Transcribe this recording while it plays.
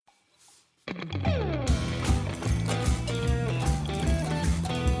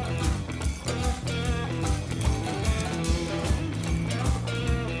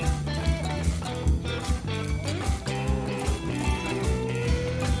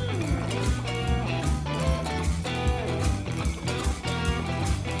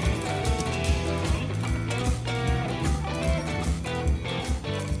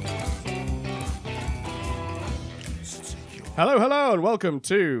Hello, and welcome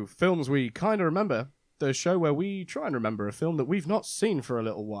to Films We Kinda Remember, the show where we try and remember a film that we've not seen for a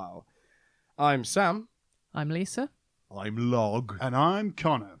little while. I'm Sam. I'm Lisa. I'm Log. And I'm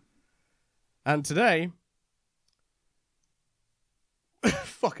Connor. And today...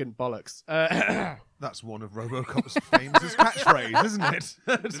 fucking bollocks. That's one of RoboCop's famous catchphrase, isn't it?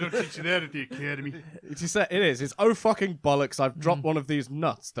 They don't teach you that at the academy. It is. It's oh fucking bollocks. I've dropped one of these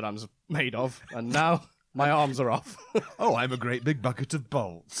nuts that I'm made of, and now... my arms are off. Oh, I'm a great big bucket of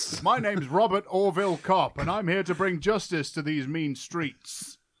bolts. My name's Robert Orville Cop, and I'm here to bring justice to these mean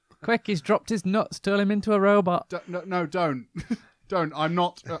streets. Quick, he's dropped his nuts. Turn him into a robot. No, don't. Don't. I'm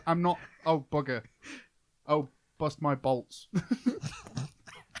not. Oh, bugger. Oh, bust my bolts.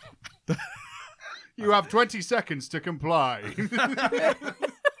 You have 20 seconds to comply. Yeah,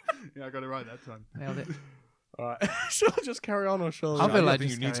 I got it right that time. Nailed it. All right. Shall I just carry on, or shall I feel I like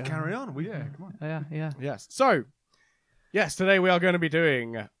think just you need to carry on. Yeah, come on. Yeah. Yes. So, yes, today we are going to be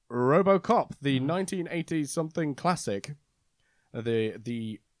doing RoboCop, the 1980s something classic,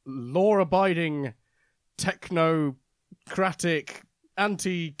 the law-abiding, technocratic,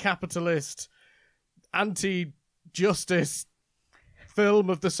 anti-capitalist, anti-justice film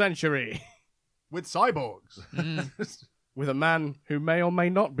of the century. With cyborgs. With a man who may or may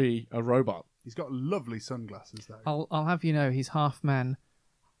not be a robot. He's got lovely sunglasses, though. I'll have you know he's half man,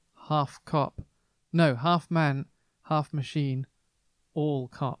 half cop. No, half man, half machine, all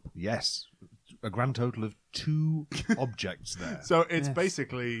cop. Yes, a grand total of 2 objects there. So it's Yes.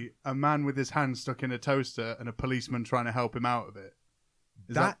 basically a man with his hand stuck in a toaster and a policeman trying to help him out of it.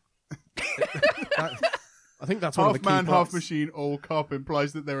 that I think that's one of the Half key man, half plots. machine, all cop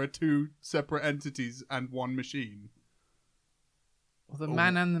implies that there are 2 separate entities and one machine. Well, the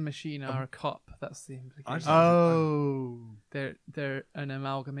man and the machine are a cop. That's the implication. Oh. They're an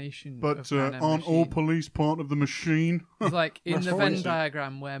amalgamation. But of man and aren't all machine. police part of the machine? It's like in That's the what I Venn said.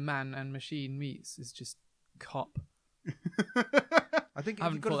 diagram where man and machine meets is just cop. I think I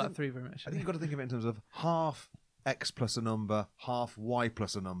haven't thought that through very much. I think you've got to think of it in terms of half X plus a number, half Y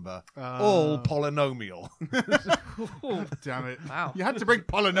plus a number, Ah. all polynomial. Damn it. Wow. You had to bring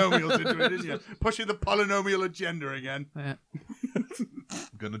polynomials into it, didn't you? Pushing the polynomial agenda again. Yeah. I'm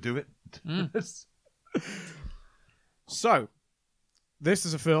going to do it. So, this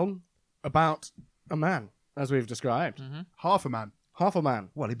is a film about a man, as we've described. Half a man. Half a man.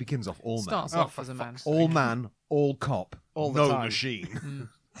 Well, he begins off all man. Starts off as a man. All man, all cop, All the no time. machine.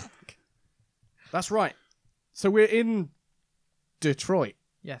 That's right. So we're in Detroit,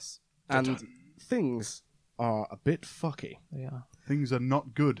 Yes, and things are a bit fucky. they are. Things are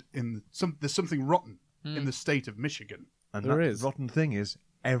not good there's something rotten in the state of Michigan. And There that is. rotten thing is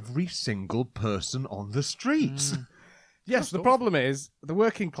every single person on the streets. Yes, the problem is the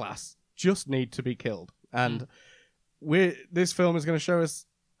working class just need to be killed. And this film is going to show us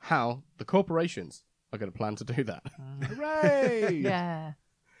how the corporations are going to plan to do that. Hooray! Yeah,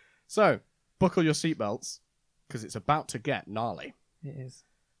 So, buckle your seatbelts, because it's about to get gnarly. it is.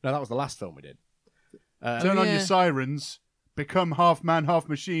 No, that was the last film we did. Turn on yeah. your sirens. Become half man, half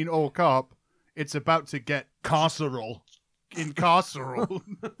machine, all cop. It's about to get Carceral. incarceral.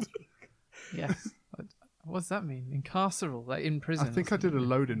 Yes. What does that mean? Incarceral, like in prison. I think I did a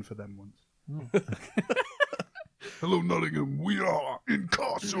load-in for them once. Hello, Nottingham. We are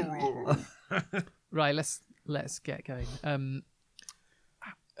incarceral. Right, let's get going. How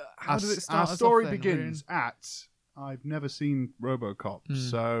Our, does it start? our us story off then? begins at I've never seen RoboCop,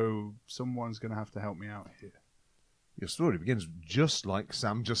 so someone's going to have to help me out here. Your story begins just like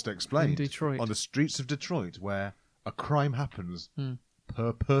Sam just explained. In Detroit. On the streets of Detroit, where a crime happens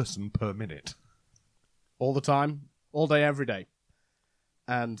per person per minute. All the time, all day, every day.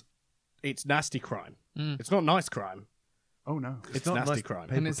 And it's nasty crime. It's not nice crime. Oh, no. It's not nasty nice crime.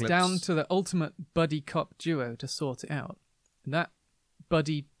 And it's Paperclips. down to the ultimate buddy cop duo to sort it out. And that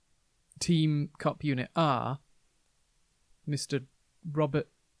buddy team cop unit are Mr. Robert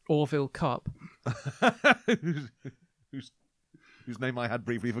Orville Cop whose name I had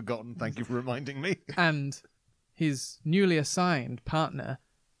briefly forgotten. Thank you for reminding me. and his newly assigned partner,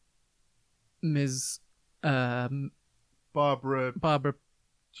 Ms. Barbara Barbara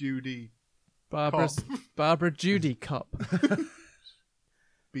Judy. Barbara Judy Cop.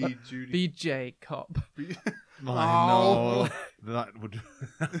 BJ Cop. I know. That would...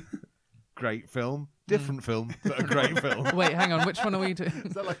 Great film. Different film, but a great film. Wait, hang on. Which one are we doing?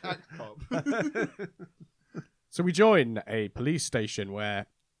 Is that like Act Cop? So we join a police station where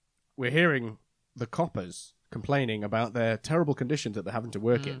we're hearing the coppers complaining about their terrible conditions that they're having to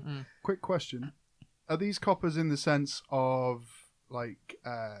work in. Quick question. Are these coppers in the sense of like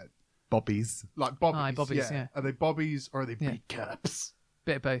Bobbies. like bobbies? Aye, bobbies, yeah. Are they bobbies or are they beat cops?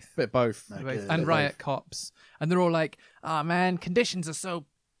 Bit of both. Bit both. Both. And riot cops. And they're all like, "Ah, man, conditions are so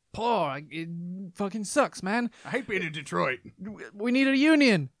poor. It fucking sucks, man. I hate being in Detroit. We need a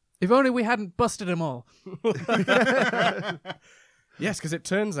union. If only we hadn't busted them all." Yes, because it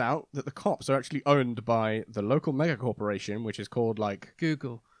turns out that the cops are actually owned by the local mega corporation, which is called like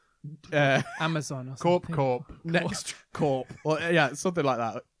Google, Amazon, or something. Corp. Next Corp, or yeah, something like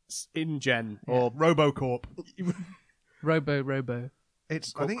that. InGen or RoboCop. Robo.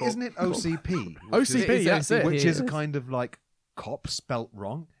 It's I think isn't it OCP? OCP, that's it. Which is a kind of like cop spelt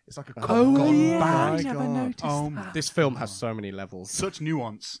wrong. It's like a cop Oh, gone yeah, bad. I never noticed that. This film has so many levels. Such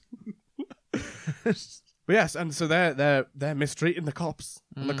nuance. But yes, and so they're mistreating the cops,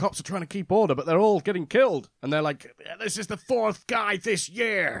 and the cops are trying to keep order, but they're all getting killed, and they're like, "This is the fourth guy this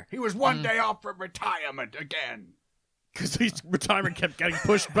year." He was one day off from retirement again. Because his retirement kept getting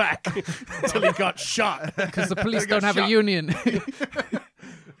pushed back until he got shot. Because the police don't have a union.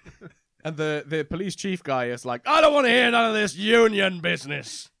 And the police chief guy is like, "I don't want to hear none of this union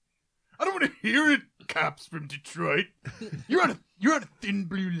business." I don't want to hear it, cops from Detroit. You're on a thin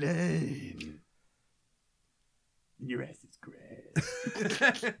blue line. Your ass is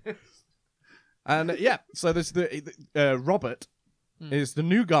great. And so there's Robert is the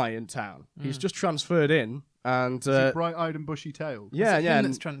new guy in town. He's just transferred in, and bright-eyed and bushy-tailed. yeah, Him and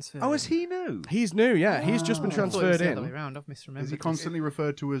that's transferred. Oh, is he new? he's new. Yeah, he's just been I thought it was transferred the other way in. around. I've misremembered. Is he constantly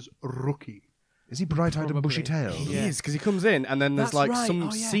referred to as rookie? Is he bright-eyed and Probably. bushy-tailed? He is, because he comes in, and then there's That's like right. some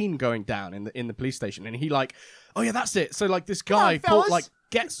Oh, yeah. scene going down in the police station, and he like, "Oh yeah, that's it." So like this guy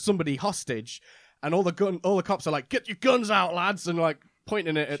gets somebody hostage, and all the cops are like, "Get your guns out, lads," and like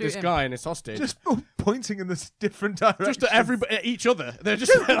pointing it at Shoot this him. guy and his hostage. Just pointing in this different direction. Just at everybody, at each other. They're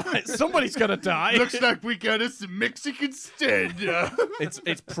just like, somebody's gonna die. Looks like we got us some Mexican stand.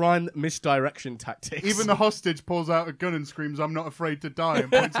 It's prime misdirection tactics. Even the hostage pulls out a gun and screams, "I'm not afraid to die,"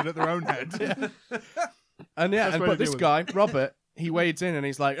 and points it at their own head. and way but to this deal with guy Robert, he wades in and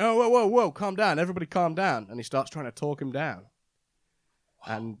he's like, "Oh, whoa, calm down, everybody, calm down," and he starts trying to talk him down.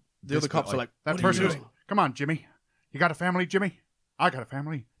 And the other cops are like, That "What are you person, doing?" come on, Jimmy. You got a family, Jimmy? I got a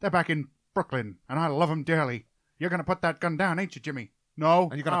family. They're back in Brooklyn, and I love them dearly. You're gonna put that gun down, ain't you, Jimmy? No.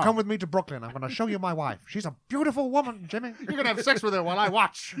 And you're going to come with me to Brooklyn. I'm going to show you my wife. She's a beautiful woman, Jimmy. You're gonna have sex with her while I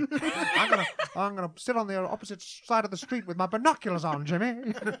watch. I'm gonna sit on the opposite side of the street with my binoculars on, Jimmy.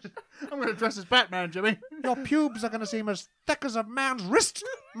 I'm gonna dress as Batman, Jimmy. Your pubes are going to seem as thick as a man's wrist.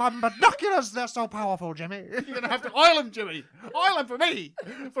 My binoculars, they're so powerful, Jimmy. You're gonna have to oil him, Jimmy. Oil him for me,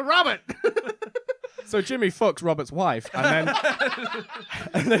 for Robert. So Jimmy fucks Robert's wife, and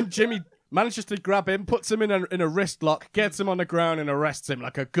then Jimmy manages to grab him, puts him in a wrist lock, gets him on the ground, and arrests him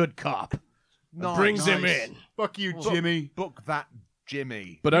like a good cop. And brings him in, Fuck you, Jimmy. Book that,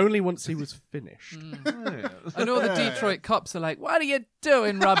 Jimmy. but only once he was finished. I know the Detroit cops are like, "What are you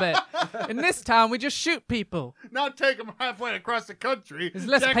doing, Robert? In this town, we just shoot people." Now take him halfway across the country. There's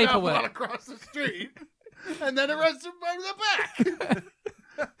less jack off paperwork. all across the street, and then arrest him from the back.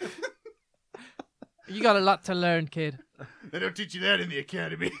 You got a lot to learn, kid. They don't teach you that in the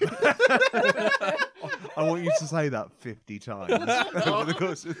academy. I want you to say that 50 times over the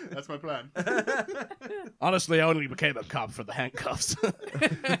course of... That's my plan. Honestly, I only became a cop for the handcuffs. And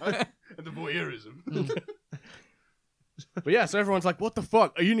the voyeurism. But yeah, so everyone's like, "What the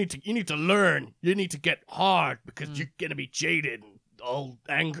fuck? You need to learn. You need to get hard because you're gonna be jaded and all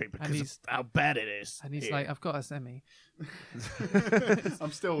angry because of how bad it is." And he's here." like, "I've got a semi."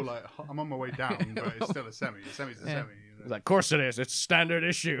 I'm still like, I'm on my way down, but it's still a semi. A semi's a Yeah. semi. You know? He's like, "Of course it is. It's standard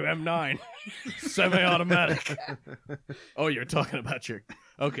issue M9, semi-automatic." Oh, you're talking about your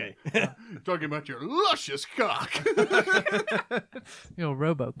okay. Talking about your luscious cock. You're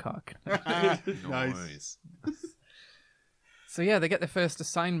RoboCop. Nice. So yeah, they get their first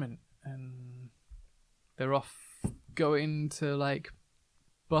assignment, and they're off going to like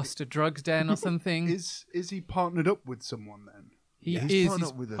bust a drugs den or something. Is he partnered up with someone then? He Yeah, he's is. partnered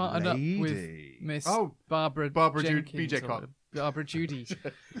He's up with a partnered up with lady. Miss Oh, Barbara Judy, Jenkins, BJ or Cop. Barbara Judy.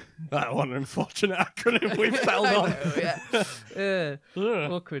 That one unfortunate acronym we've settled on. Yeah.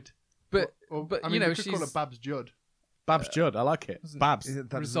 Awkward. But I mean, you know, we could call she's it Babs Judd. Babs Judd, I like it. Babs. That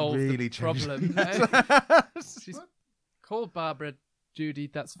doesn't resolved really the change. problem. She's called Barbara Judy,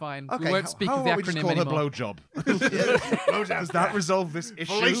 that's fine. Okay, We won't speak how of the about we just acronym call her anymore. blowjob? Does that resolve this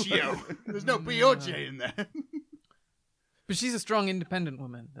issue? Fellatio. There's no BOJ in there. But she's a strong, independent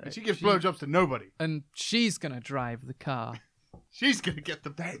woman. And she gives blowjobs to nobody. And she's going to drive the car. She's going to get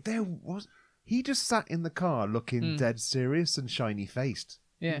the... There was... He just sat in the car looking dead serious and shiny-faced.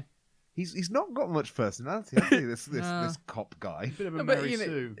 Yeah. He's not got much personality, has he, this cop guy? Bit of a But, Mary you know,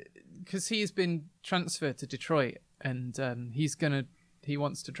 Sue. because he's been transferred to Detroit and he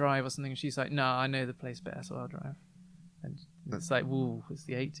wants to drive or something. And she's like, no, I know the place better, so I'll drive. And it's like, whoa, it's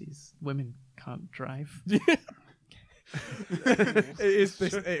the 80s. Women can't drive. It is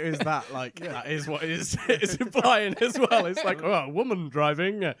that is what it's implying as well. It's like, oh, a woman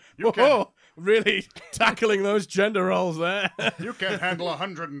driving. Really tackling those gender roles there. You can't handle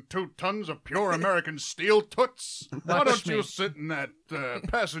 102 tons of pure American steel toots. Why don't you sit in that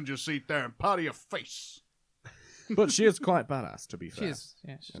passenger seat there and powder your face? But she is quite badass, to be fair. She is.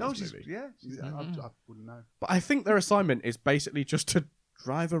 Yeah, she is. No, this she's... movie. I wouldn't know. But I think their assignment is basically just to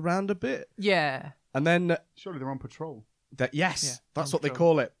drive around a bit. Yeah. And then... Surely they're on patrol. Yes, Yeah, that's on what they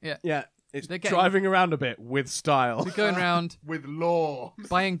patrol. call it. Yeah. It's They're getting- driving around a bit with style. They're going around With law.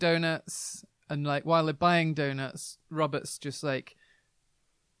 buying donuts, and like while they're buying donuts, Robert's just like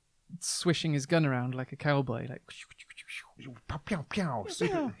swishing his gun around like a cowboy, like Pow, pow, pow.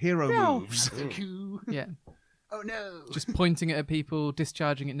 Superhero moves. yeah, Oh no. just pointing it at people,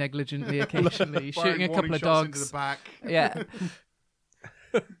 discharging it negligently, occasionally Firing shooting a couple warning of shots into dogs. the back. Yeah,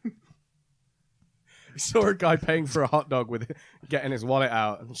 He saw a guy paying for a hot dog with getting his wallet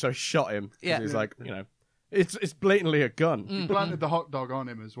out, and so he shot him. 'Cause Yeah. He's like, it's blatantly a gun. He planted the hot dog on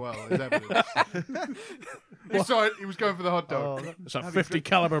him as well, as evidence. He saw it, he was going for the hot dog. It's a 50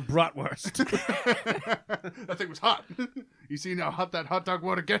 caliber bratwurst. That thing was hot. You seen how hot that hot dog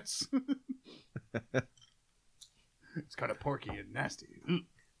water gets? It's kind of porky and nasty. Didn't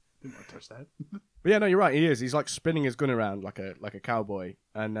want to touch that. But yeah, no, you're right. He is. He's like spinning his gun around like a cowboy,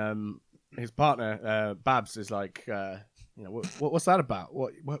 and his partner Babs is like, what's that about?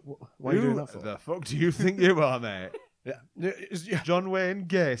 What are you doing that for? The fuck do you think you are, mate? Yeah. John Wayne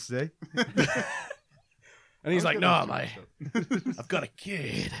Gacy? And he's like, no, mate, I've got a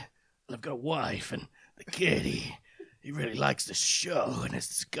kid, and I've got a wife, and the kid, he really likes the show, and it's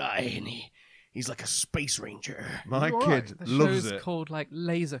this guy, and he's like a space ranger. My You all kid the loves show's it. called like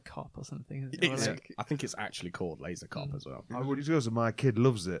Laser Cop or something. Isn't it? Or, like, I think it's actually called Laser Cop as well. He goes, my kid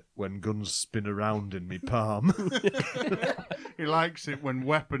loves it when guns spin around in me palm. He likes it when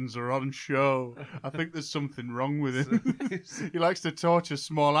weapons are on show. I think there's something wrong with him. He likes to torture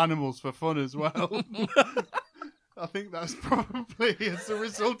small animals for fun as well. I think that's probably as a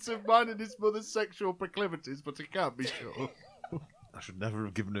result of mine and his mother's sexual proclivities, but I can't be sure. I should never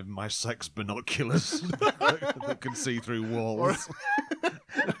have given him my sex binoculars that can see through walls.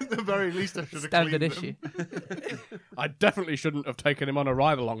 At the very least, I should have standard cleaned issue. them. I definitely shouldn't have taken him on a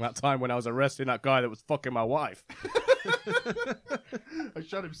ride along that time when I was arresting that guy that was fucking my wife. I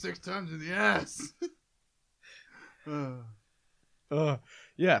shot him 6 times in the ass.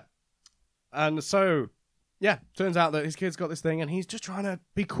 Yeah. And so, yeah, turns out that his kid's got this thing, and he's just trying to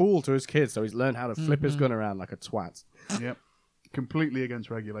be cool to his kids, so he's learned how to flip his gun around like a twat. Yep. Completely against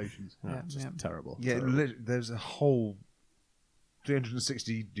regulations. Yeah, Just yeah. terrible. Yeah, Terrible. there's a whole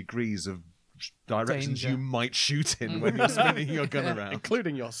 360 degrees of directions Danger. you might shoot in when you're spinning your gun around.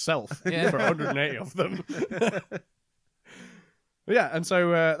 Including yourself Yeah. for 180 of them. Yeah, and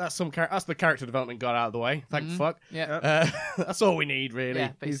so that's that's the character development got out of the way. Thank fuck. Yeah, That's all we need, really.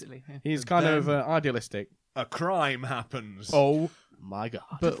 yeah, basically. Yeah. He's kind of idealistic. A crime happens. Oh my god!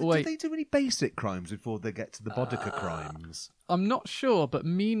 But Did wait, they do any basic crimes before they get to the Bodica crimes? I'm not sure, but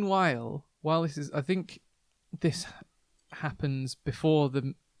meanwhile, while I think this happens before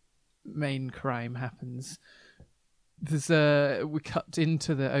the main crime happens. We cut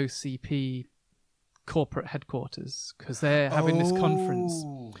into the OCP corporate headquarters because they're having this conference,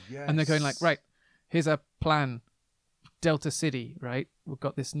 and they're going like, right, here's our plan, Delta City, right? We've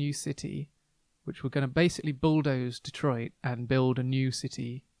got this new city, which we're going to basically bulldoze Detroit and build a new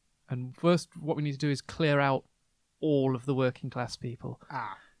city. And first, what we need to do is clear out all of the working class people.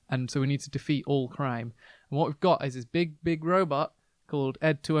 And so we need to defeat all crime. And what we've got is this big robot called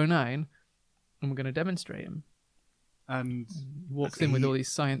Ed 209, and we're going to demonstrate him. And He walks in with all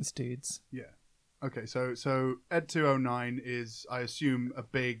these science dudes. yeah. Okay, so Ed 209 is, I assume, a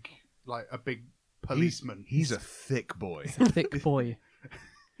big policeman. He's a thick boy. Thick boy.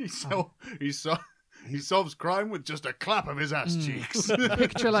 He solves crime with just a clap of his ass cheeks.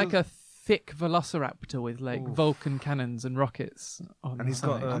 Picture like a thick velociraptor with like Vulcan cannons and rockets on. And he's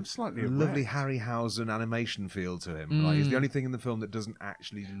got something. a I'm slightly lovely aware. Harryhausen animation feel to him. Like, he's the only thing in the film that doesn't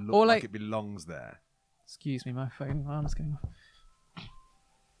actually look Or, like like- it belongs there. Excuse me, my phone alarm's going off.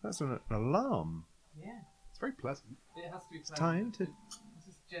 That's an alarm. Yeah, It's very pleasant. it has to be. Time to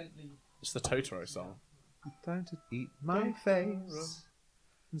Just gently. It's the Totoro song. eat my face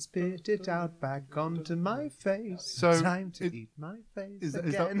and spit it out back onto my face. So, time to it- eat my face Is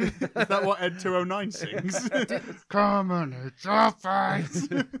again. is that what Ed 209 sings? Come on, it's your face.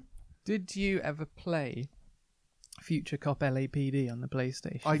 Did you ever play Future Cop LAPD on the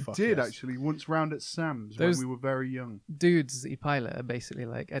PlayStation? I Fuck did yes. actually once round at Sam's Those- when we were very young. Dudes that you pilot are basically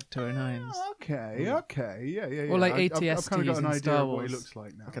like Ed 209s. Okay, yeah. Or like I've ATSTs kind of got an in idea Star of what Wars. he looks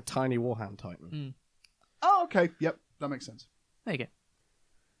like now. Like a tiny Warhound Titan. Oh, okay. Yep, that makes sense. There you go.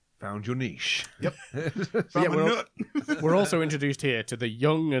 Found your niche. Yep. But yeah, we're also introduced here to the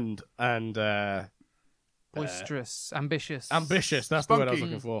young and Boisterous, ambitious. ambitious. That's the word I was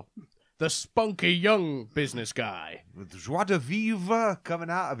Spunky. looking for. The spunky young business guy. With joie de vivre coming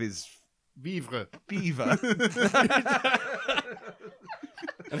out of his Vivre. beaver.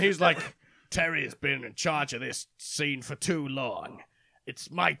 And he's like, Terry's been in charge of this scene for too long.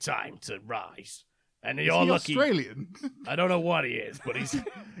 It's my time to rise. And Is you're he lucky. Australian? I don't know what he is, but he's...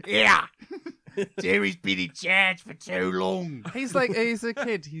 yeah! Terry's been in charge for too long. He's like, he's a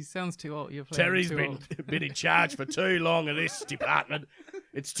kid. He sounds too old. You're playing Terry's too been old. been in charge for too long of this department.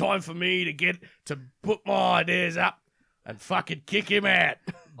 It's time for me to put my ideas up and fucking kick him out.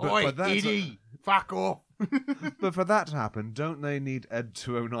 But that's Edie, fuck off. But for that to happen, don't they need Ed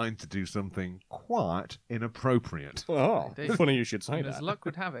 209 to do something quite inappropriate? Oh, Indeed. funny you should say And as that. luck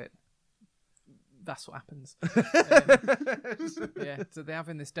would have it, that's what happens. Yeah, so they're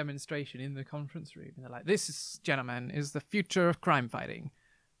having this demonstration in the conference room, and they're like, "This, gentlemen, is the future of crime fighting.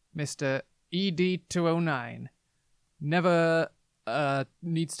 Mr. ED209 never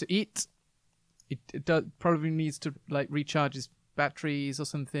needs to eat. Probably needs to like recharge his batteries or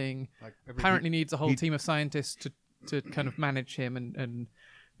something. Apparently needs a whole team of scientists to kind of manage him and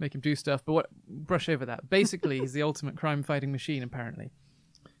make him do stuff. But brush over that. Basically, he's the ultimate crime fighting machine, apparently.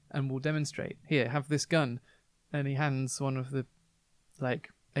 And we'll demonstrate. Here, have this gun. And he hands one of the like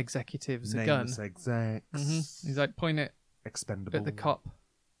executives a gun. Nameless execs. He's like, point it Expendable. at the cop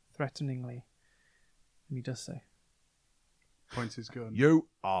threateningly. And he does so. Points his gun. You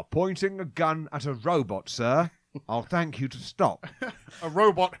are pointing a gun at a robot, sir. I'll thank you to stop. A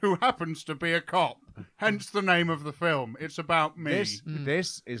robot who happens to be a cop. Hence the name of the film. It's about me.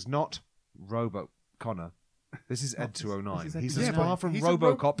 This is not Connor. This is Ed 209. this is Ed He's 209. as far from He's a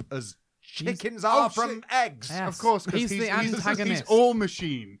RoboCop as chickens are from eggs. Yes. Of course, because He's the antagonist. He's all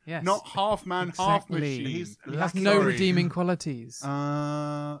machine. Yes. Not half man, half Exactly. machine. He has no Sorry. redeeming qualities.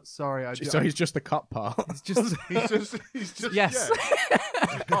 Sorry, I So he's just the cut part. It's just he's just yes. yeah,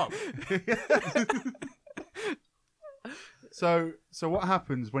 he's a cop. So what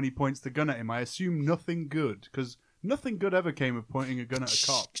happens when he points the gun at him? I assume nothing good, because nothing good ever came of pointing a gun at a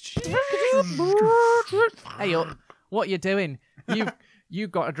cop. Hey up, what you doing?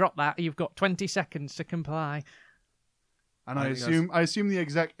 You've got to drop that. You've got 20 seconds to comply. And I I think assume the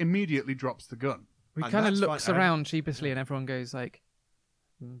exec immediately drops the gun. He And kind of that's looks fine. around sheepishly, and everyone goes like,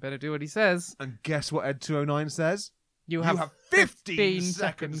 "Better do what he says." And guess what Ed 209 says? You have 15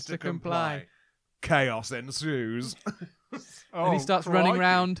 seconds to comply. Chaos ensues. And he starts running crikey.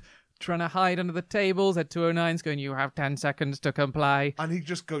 around, trying to hide under the tables. Ed 209's going, "You have 10 seconds to comply." And he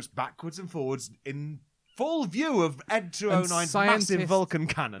just goes backwards and forwards in full view of Ed 209's massive scientists- Vulcan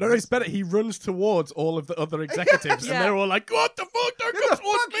cannon. No, it's better. He runs towards all of the other executives, Yeah. and they're all like, "What the fuck? Don't come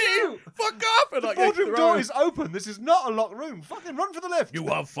towards fuck me! you! Fuck off!" And The like, boardroom they door throw- is open. This is not a locked room. Fucking run for the lift. You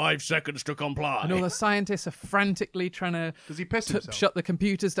have 5 seconds to comply. And all the scientists are frantically trying to Does he piss himself? shut the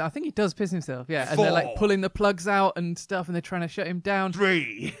computers down. I think he does piss himself, yeah. And they're like 4. pulling the plugs out and stuff, and they're trying to shut him down.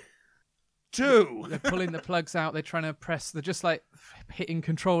 3, 2. They're pulling the plugs out. They're trying to press. They're just like hitting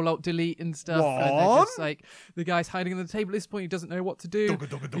Control Alt Delete and stuff. And they're One. just like the guy's hiding on the table. At this point, he doesn't know what to do.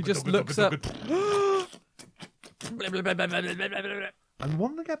 He just looks up. And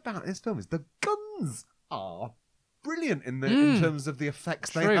one thing about this film is the guns are brilliant in terms of the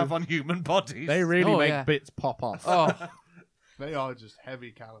effects they True. have on human bodies. They really Oh, make yeah. bits pop off. Oh, They are just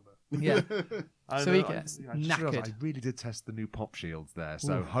heavy caliber. yeah. I So know, he gets I just realised knackered. I really did test the new pop shields there,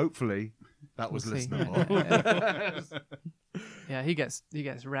 so hopefully that was We'll see. listenable. Yeah, he gets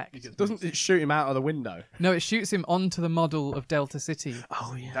wrecked. Doesn't it shoot him out of the window? No, it shoots him onto the model of Delta City.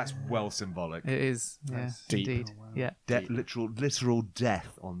 Oh yeah. That's well symbolic. It is. Yeah, deep. indeed. Yeah. Literal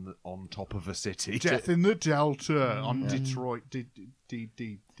death on top of a city. Death in the Delta on Detroit.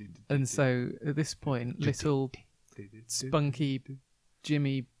 And so at this point, little spunky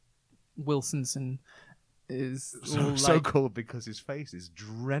Jimmy Wilsonson is all So like, cool because his face is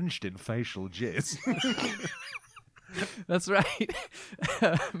drenched in facial jizz. that's right.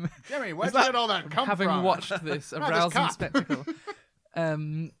 Jimmy, where'd you get all that come Having from? watched this arousing cop. spectacle.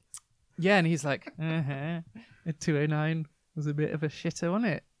 Yeah, and he's like, a 209 was a bit of a shitter,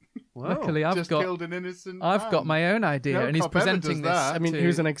 wasn't it? Luckily, I've Just got killed an innocent I've man. got my own idea, No and he's cop ever presenting does this. that. I mean, to- he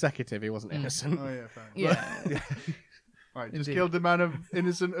was an executive. He wasn't innocent. Oh yeah, fine. yeah. Right, just Indeed. killed the man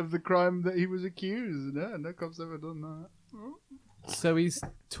innocent of the crime that he was accused. No cop's ever done that. So he's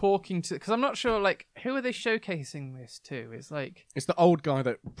talking to, because I'm not sure, like, who are they showcasing this to? It's like, It's the old guy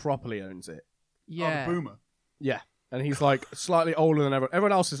that properly owns it. yeah, Oh, the boomer. Yeah. And he's like slightly older than everyone.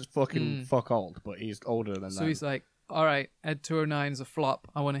 Everyone else is fucking fuck old, but he's older than so them. he's like, all right, Ed 209's a flop.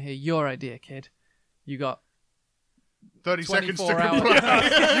 I want to hear your idea, kid. You got 30 seconds to 24 hours.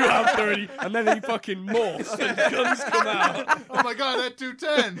 comply. You have 30, and then he fucking morphs and guns come out. Oh my god, that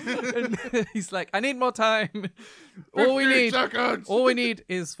 210. And he's like, I need more time. All we 15 need, seconds. all we need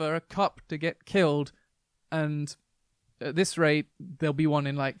is for a cop to get killed, and at this rate, there'll be one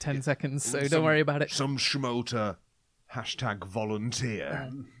in like 10 seconds. So don't worry about it. Some schmo to hashtag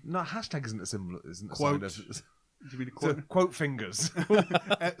volunteer. No, hashtag isn't a symbol. Isn't a Quote. sign of- Do you mean a So, quote? quote fingers.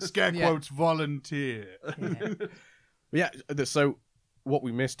 Scare Yeah. quotes volunteer. Yeah, so what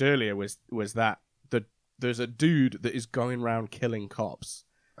we missed earlier was that there's a dude that is going around killing cops.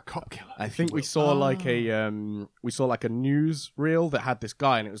 A cop killer. I think we saw like a news reel that had this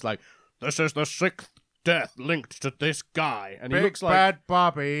guy, and it was like, this is the 6th death linked to this guy, and he Big looks like Bad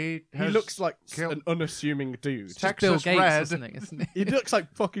Bobby. he looks like killed- an unassuming dude. Just Bill Texas Gates Red. or something, isn't He looks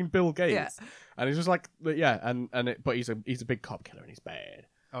like fucking Bill Gates, Yeah. and he's just like, yeah, but he's a big cop killer, and he's bad.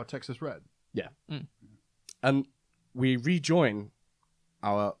 Oh, Texas Red. Yeah, and we rejoin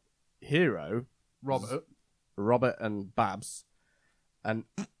our hero Robert. and Babs, and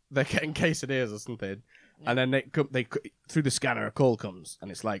they're getting quesadillas or something, and then they through the scanner a call comes,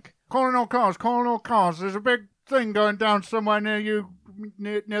 and it's like, Calling all cars. There's a big thing going down somewhere near you,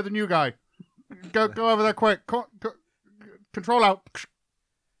 near the new guy. Go over there quick. Control out.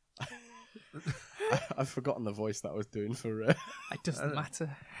 I've forgotten the voice that I was doing for. It doesn't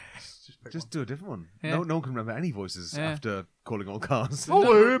matter. Just do a different one. Yeah. No one can remember any voices Yeah. after calling all cars.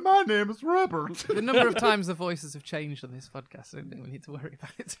 Hello, my name is Robert. The number of times the voices have changed on this podcast, I don't think we need to worry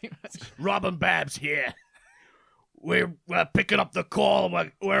about it too much. Rob and Babs here. We're picking up the call.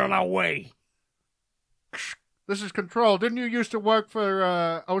 We're on our way. This is Control. Didn't you used to work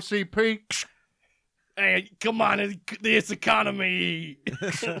for OCP? Hey, come on, this economy.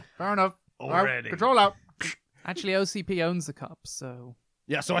 Fair enough. Already. Control out. Actually, OCP owns the cops, so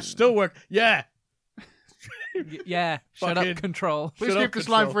Yeah, so I still work. Yeah. yeah. Shut Fucking- up, Control. Please Shut keep up, this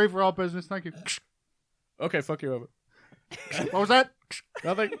line Control. free for all business. Thank you. Okay, fuck you, over. What was that?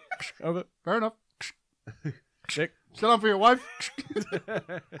 Nothing. Over. Fair enough. Dick. Still on for your wife?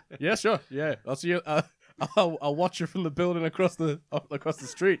 Yeah, sure. Yeah, I'll see you. I'll watch you from the building across the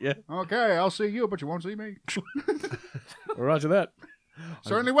street. Yeah, Okay, I'll see you, but you won't see me. Roger that.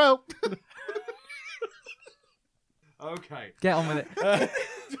 Certainly will. Okay. Get on with it.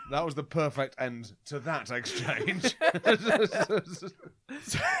 That was the perfect end to that exchange.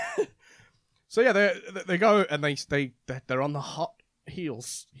 So yeah, they go and they're on the hot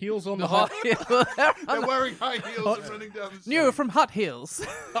heels on the Hot hot. They're wearing high heels and running down the street. New from Hot Heels.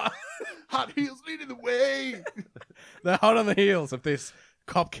 Hot heels leading the way. They're hot on the heels of this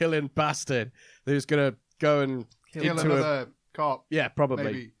cop killing bastard who's gonna go and Kill into another cop. yeah, probably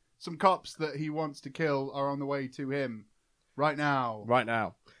Maybe. Some cops that he wants to kill are on the way to him right now. right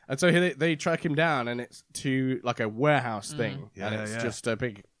now. And so they track him down, and it's to like a warehouse thing, and Yeah, it's yeah. just a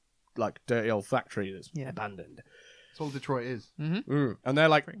big, like dirty old factory that's Yeah. abandoned. That's all Detroit is. And they're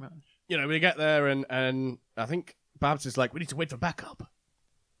like, Pretty much. you know, we get there, and I think Babs is like, we need to wait for backup.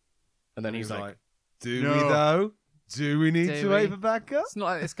 And then he's like, do No. we though? Do we need Do to we? wait for backup? It's not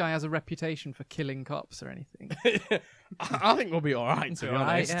like this guy has a reputation for killing cops or anything. I think we'll be all right, to be All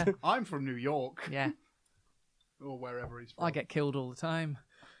right, honest. yeah. I'm from New York. Yeah. Or wherever he's from. I get killed all the time.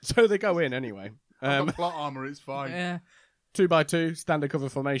 So they go in anyway. I've got plot armor, it's fine. Yeah. 2x2, standard cover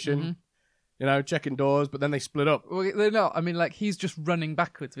formation. You know, checking doors, but then they split up. Well, they're not. I mean, like, he's just running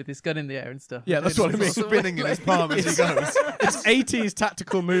backwards with his gun in the air and stuff. Yeah, that's what I mean. Spinning in his palm as he goes. It's 80s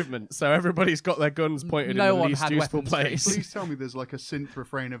tactical movement, so everybody's got their guns pointed No in the one least had useful weapons place. Please tell me there's like a synth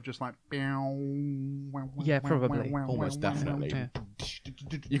refrain of just like... Yeah, probably. Almost definitely. Yeah.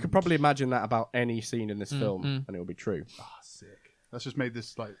 You could probably imagine that about any scene in this film, and it will be true. Sick. That's just made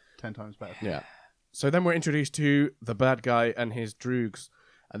this like 10 times better. Yeah. So then we're introduced to the bad guy and his droogs.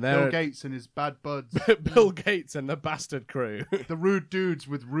 And they're Bill Gates and his bad buds. Bill Gates and the bastard crew. The rude dudes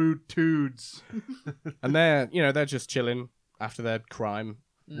with rude tudes. And they're just chilling after their crime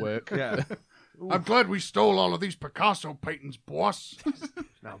work. Yeah. I'm glad we stole all of these Picasso paintings, boss.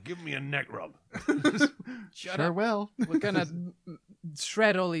 Now give me a neck rub. Sure will. We're gonna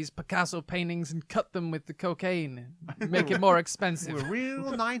shred all these Picasso paintings and cut them with the cocaine. Make it more expensive. We're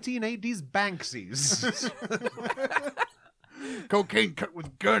real 1980s Banksies. Cocaine cut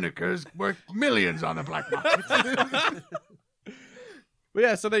with Guernica is worth millions on the black market. But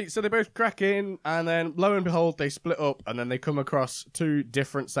yeah, so they both crack in, and then lo and behold, they split up, and then they come across two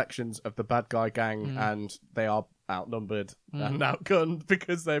different sections of the bad guy gang, and they are outnumbered and outgunned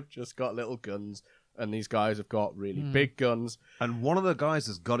because they've just got little guns, and these guys have got really big guns. And one of the guys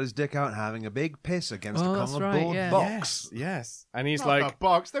has got his dick out having a big piss against a that's cardboard right, yeah. box. Yes. And he's Not like, the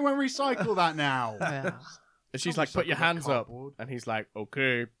box. They won't recycle that now. Yeah. and she's Don't like, put your recycle hands that up, cardboard. and he's like,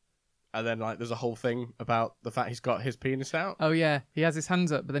 okay. And then like, there's a whole thing about the fact he's got his penis out. Oh yeah, he has his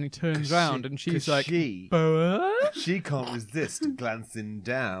hands up, but then he turns round and she's like, she "What?" can't resist glancing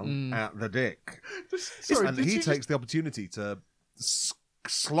down at the dick. Sorry, And did he you takes the opportunity to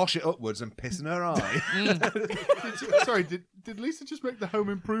slosh it upwards and piss in her eye. Sorry, did Lisa just make the Home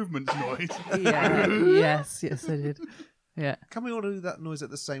Improvements noise? Yeah. yes, I did. Yeah. Can we all do that noise at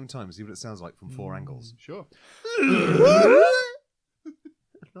the same time? See what it sounds like from four angles. Sure.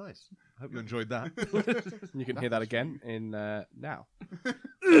 Nice. Hope you enjoyed that. You can hear that again in now.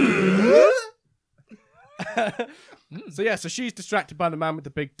 So she's distracted by the man with the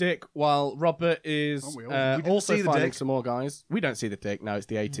big dick, while Robert is Oh, we didn't also see the finding dick. some more guys. We don't see the dick. No, it's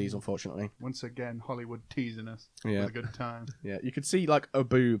the 80s, unfortunately. Once again, Hollywood teasing us Yeah. with a good time. Yeah, you could see like a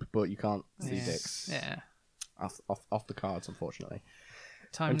boob, but you can't see Yeah. dicks. Yeah. Off the cards, unfortunately.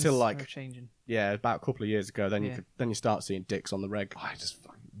 Times Until, like- are changing. Yeah, about a couple of years ago, then Yeah. you start seeing dicks on the reg. I just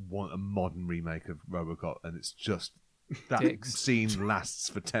fucking want a modern remake of RoboCop, and it's just that Dicks. scene lasts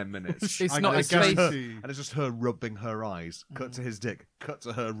for 10 minutes. It's I not guess his face. guarantee- And it's just her rubbing her eyes. Cut to his dick. Cut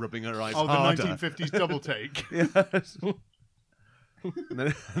to her rubbing her eyes Oh, the harder. 1950s double take. Yes.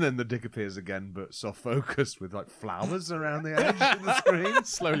 and then the dick appears again, but soft focused with like flowers around the edge of the screen.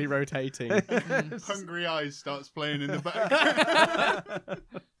 Slowly rotating. Hungry Eyes starts playing in the back.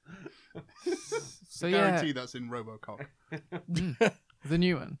 So yeah, Guarantee that's in RoboCop. the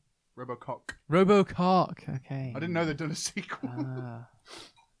new one, RoboCop. RoboCop. Okay. I didn't know they'd done a sequel.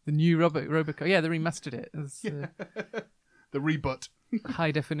 The new RoboCop. Yeah, they remastered it. It's, The reboot.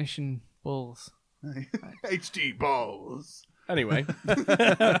 high definition balls. HD balls. Anyway,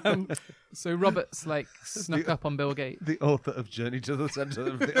 So Robert's like snuck up on Bill Gates. The author of Journey to the Center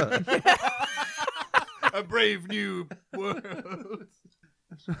of the Earth. A brave new world.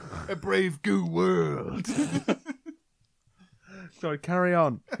 A brave goo world. Sorry, carry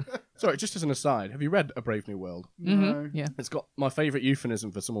on. sorry, just as an aside, have you read A Brave New World? No. Yeah. It's got my favourite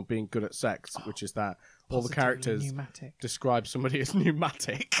euphemism for someone being good at sex, which is that all the Positively characters pneumatic. describe somebody as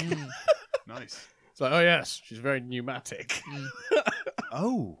pneumatic. Nice. It's like, oh yes, she's very pneumatic.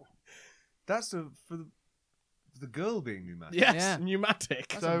 Oh, that's for the girl being pneumatic. Yes, Yeah. pneumatic.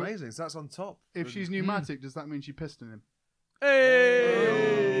 That's So- amazing. So that's on top. If she's pneumatic, does that mean she pissed in him?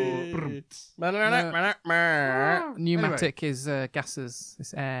 Hey! Pneumatic is gases.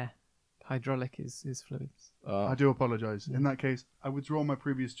 It's air. Hydraulic is fluids. I do apologise. In that case, I withdraw my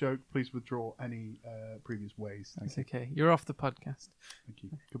previous joke. Please withdraw any previous ways. Thank It's okay. You're off the podcast. you.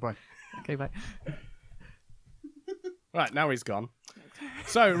 Goodbye. Okay, bye. Right, now he's gone.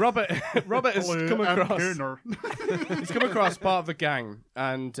 So Robert has come across he's come across part of the gang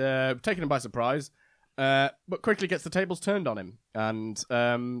and taken him by surprise, but quickly gets the tables turned on him and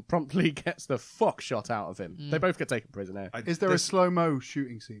promptly gets the fuck shot out of him. They both get taken prisoner. Is there a slow-mo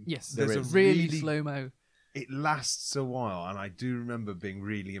shooting scene? Yes, There's it's a really really- slow mo. It lasts a while, and I do remember being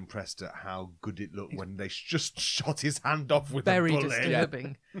really impressed at how good it looked when they just shot his hand off with Very a bullet.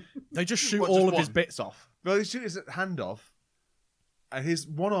 disturbing. They just shoot What, all just of his one? bits off. Well, they shoot his hand off, and his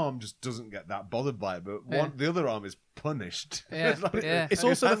one arm just doesn't get that bothered by it, but the other arm is punished. Yeah, yeah. It's and also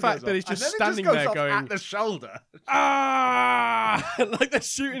his the hand fact goes that off. he's just And then it standing goes there off going, at the shoulder. ah, like they're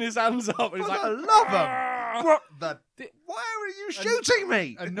shooting his hands up, and he's For like, the love of "Ah!" what the? Why are you shooting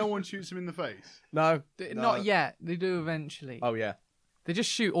me? And no one shoots him in the face. No. Not yet. They do eventually. Oh yeah. They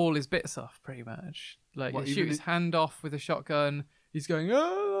just shoot all his bits off, pretty much. Like, What, they even shoot his if- hand off with a shotgun. He's going,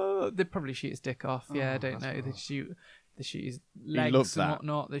 oh! They probably shoot his dick off. Yeah, I don't know. They shoot his legs loves and that.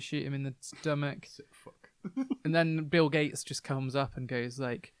 whatnot. They shoot him in the stomach. Sick fuck. And then Bill Gates just comes up and goes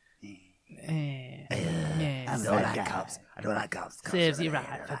like, I don't like cops. Serves you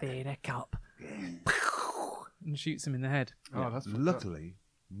right for being a cop. and shoots him in the head. Oh, that's fucked up. Luckily,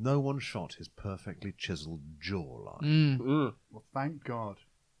 no one shot his perfectly chiseled jawline. Mm. Well, thank God.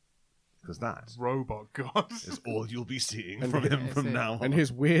 Because that Robot God. is all you'll be seeing And from him that's from it. now on. And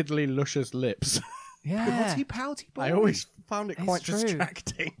his weirdly luscious lips. Yeah. Was he pouty boy? I always found it It's quite true.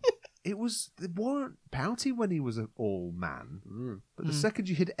 distracting. They weren't pouty when he was an all man. Mm. But the second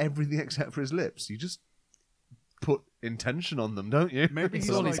you hid everything except for his lips, you just put intention on them, don't you? Maybe It's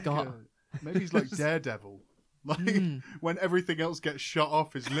he's all like he's got. maybe he's like Daredevil. Like when everything else gets shot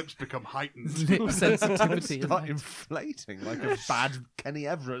off, his lips become heightened. Lip sensitivity. Start inflating like a bad Kenny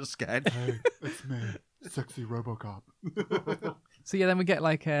Everett sketch. It's me, sexy RoboCop. So yeah, then we get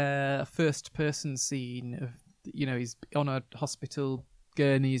like a first-person scene of, he's on a hospital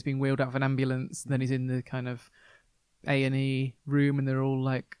gurney, he's being wheeled out of an ambulance, and then he's in the kind of A&E room, and they're all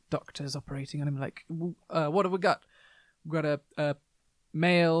like doctors operating on him. Like, what have we got? We've got a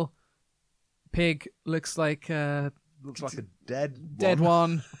male pig, looks like a Looks like a dead dead one.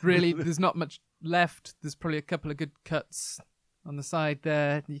 one. Really, there's not much left. There's probably a couple of good cuts on the side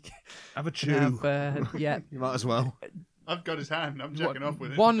there. You can Have a chew. have, yeah. You might as well. I've got his hand. I'm checking off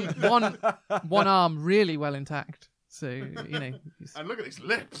with it. One arm really well intact. So, he's, And look at his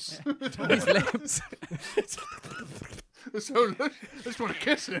lips. his lips. They're so luscious. I just want to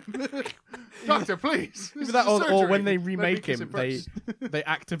kiss him. Doctor, please. This Either that is or surgery. when they Let me remake kiss him, first. they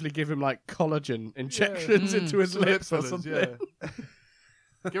actively give him like collagen injections into his Some lip lips or fillers, something. yeah.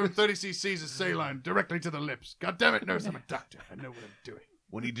 Give him 30 cc's of saline directly to the lips. God damn it, nurse, I'm a doctor. I know what I'm doing.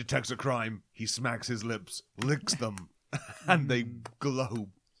 When he detects a crime, he smacks his lips, licks them, and they glow.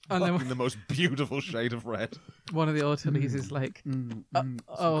 And then In the most beautiful shade of red. one of the orderlies is like,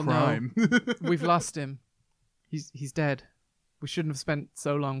 "Oh crime. no, we've lost him. He's dead. We shouldn't have spent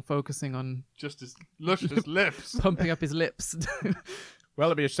so long focusing on Just his luscious lips. pumping up his lips." Well,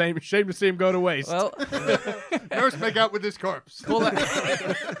 it'd be a shame to see him go to waste. Well, Nurse, make out with this corpse. call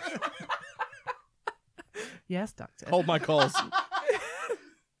that. Yes, doctor. Hold my calls.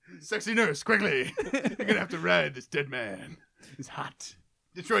 Sexy nurse, quickly. You're going to have to ride this dead man. He's hot.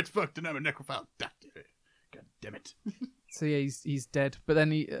 Detroit's fucked and I'm a necrophile doctor. God damn it. So yeah, he's dead. But then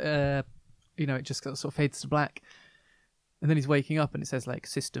he, it just sort of fades to black, and then he's waking up, and it says like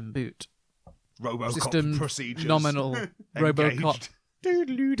system boot, RoboCop system procedures. nominal, RoboCop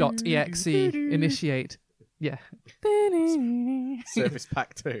 .exe initiate. Yeah. Service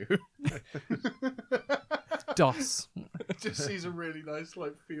pack 2. DOS. Just sees a really nice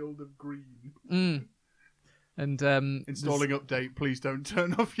like field of green. Mm. And Installing update, please don't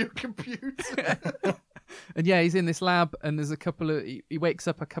turn off your computer. and yeah, he's in this lab, and there's a couple of he wakes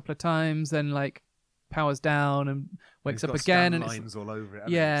up a couple of times, then like powers down and wakes He's up got again, scan and it's, lines all over it.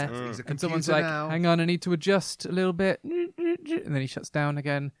 yeah, He's a and someone's computer like, now. "Hang on, I need to adjust a little bit," and then he shuts down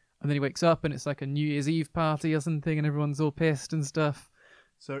again, and then he wakes up, and it's like a New Year's Eve party or something, and everyone's all pissed and stuff.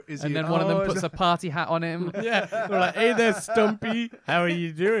 So is And he? then one of them Oh, puts a party hat on him. Yeah. We're like, hey there, Stumpy. How are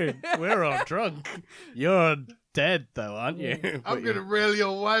you doing? We're all drunk. You're dead, though, aren't you? I'm going to rail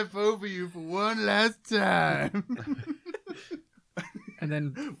your wife over you for one last time. And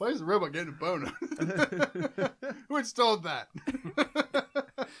then Why is the robot getting a boner? Who installed that?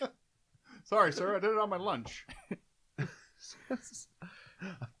 Sorry, sir. I did it on my lunch. I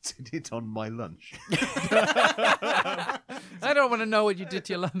did it on my lunch. I don't want to know what you did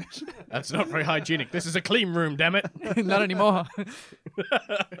to your lunch. That's not very hygienic. This is a clean room, damn it. Not anymore.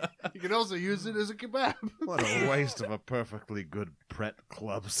 You can also use it as a kebab. What a waste of a perfectly good Pret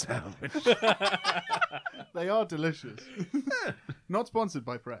Club sandwich. They are delicious. Not sponsored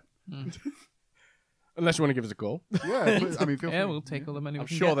by Pret. Unless you want to give us a call. Yeah, please, I mean, feel Yeah, free. we'll take all the money we I'm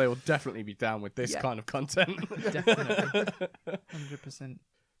can sure get. they will definitely be down with this Yeah. kind of content. Definitely. 100%.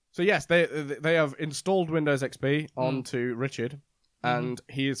 So yes, they have installed Windows XP onto Richard, and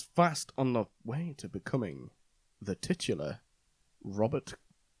he is fast on the way to becoming the titular Robert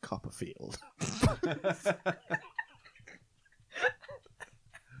Copperfield.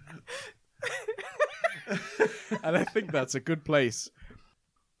 And I think that's a good place.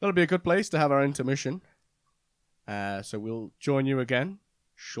 That'll be a good place to have our intermission. So we'll join you again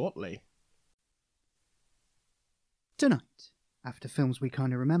shortly. Tonight, after Films We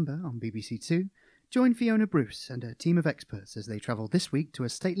Kinda Remember on BBC Two, join Fiona Bruce and her team of experts as they travel this week to a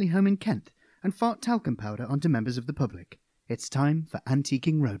stately home in Kent and fart talcum powder onto members of the public. It's time for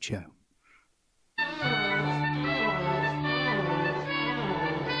Antiquing Roadshow.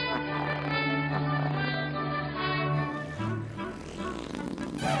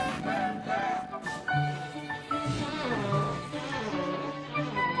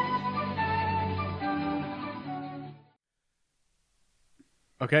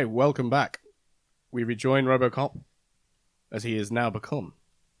 Okay, welcome back. we rejoin RoboCop as he is now become.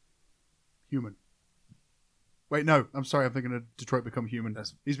 Human. Wait, no. I'm sorry. I'm thinking of Detroit Become Human.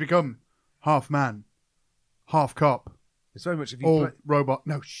 He's become half man, half cop, It's very much all robot.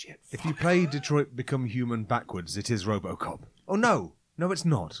 No, shit. if you play Detroit Become Human backwards, it is RoboCop. Oh no, it's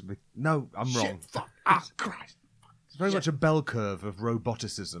not. No, I'm wrong. Fuck. Ah, Christ. It's very much a bell curve of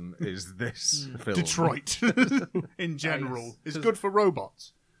roboticism. Is this film? Detroit, in general, is good for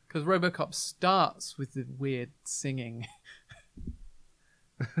robots. Because RoboCop starts with the weird singing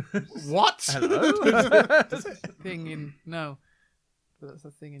What? thing in no, but that's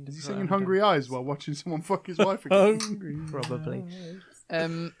the thing in. Is he Detroit. singing Hungry Eyes while watching someone fuck his wife again? Probably.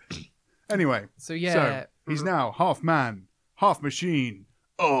 Anyway, So yeah, so he's now half man, half machine.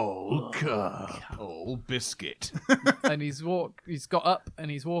 Oh, God. Old biscuit. and he's got up and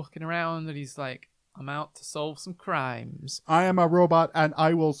he's walking around and he's like, I'm out to solve some crimes. I am a robot and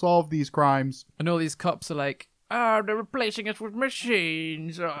I will solve these crimes. And all these cops are like, they're replacing us with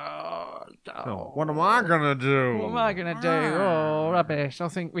machines. What am I gonna do? What am I going to do? Oh, rubbish. I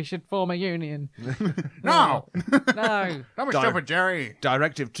think we should form a union. No! No. That was stupid, Jerry.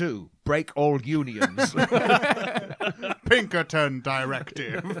 Directive 2: break all unions. Pinkerton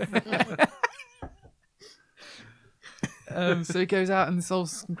Directive. So he goes out and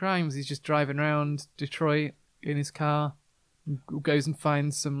solves some crimes. He's just driving around Detroit in his car. Goes and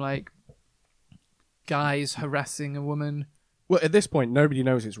finds some, like, guys harassing a woman. Well, at this point, nobody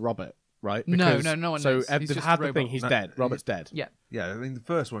knows it's Robert, right? No one so knows. So He's they've just had a the thing, robot. he's dead. Robert's dead. Yeah. Yeah, I mean the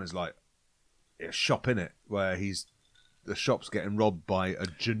first one is like a shop in it where the shop's getting robbed by a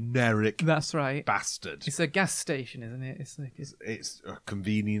generic That's right. bastard. It's a gas station, isn't it? It's a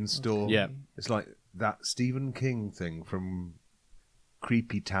convenience store. Yeah. It's like that Stephen King thing from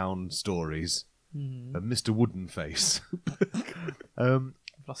Creepy Town Stories, Mr. Woodenface.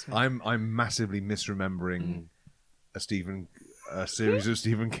 I'm massively misremembering a series of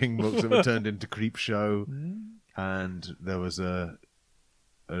Stephen King books that were turned into Creep Show, and there was a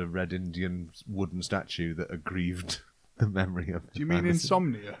Red Indian wooden statue that aggrieved the memory of. Do you mean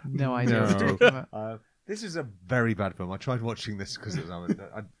Insomnia? No idea what No. you're talking about. This is a very bad film. I tried watching this because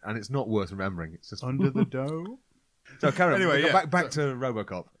and it's not worth remembering. It's just Under the Dough? so. Carry on. Anyway, yeah. back to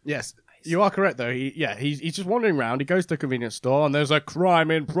RoboCop. Yes. You are correct, though. He's just wandering around. He goes to a convenience store, and there's a crime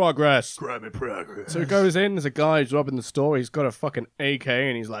in progress. Crime in progress. So he goes in. There's a guy who's robbing the store. He's got a fucking AK,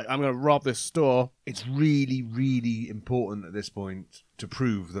 and he's like, "I'm going to rob this store." It's really, really important at this point to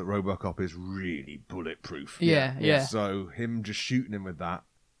prove that RoboCop is really bulletproof. Yeah. So him just shooting him with that,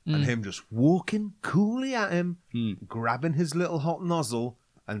 and him just walking coolly at him, grabbing his little hot nozzle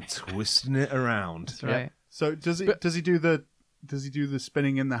and twisting it around. That's right. So does he do the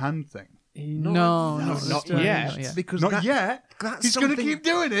spinning in the hand thing? No, not yet. Because Not yet. That's He's going to something- keep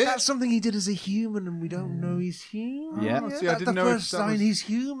doing it. That's something he did as a human, and we don't know he's human. Yeah. See, I That's didn't the know if first that sign was- he's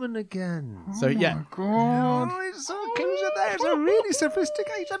human again. So yeah. Oh, it's so close there. It's a really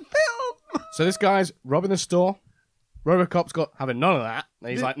sophisticated film. So this guy's robbing the store. RoboCop's got having none of that. And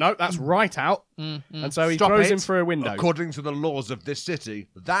he's like, "No, that's right out." And so he Stop throws it. him through a window. According to the laws of this city,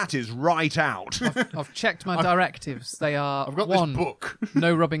 that is right out. I've checked my directives. They are I've got 1, this book.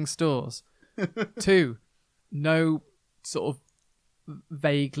 no robbing stores. 2, no sort of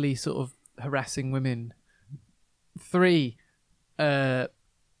vaguely sort of harassing women. 3, That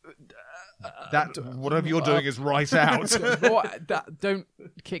whatever you're doing is right out. don't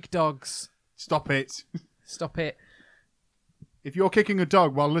kick dogs. Stop it. Stop it. If you're kicking a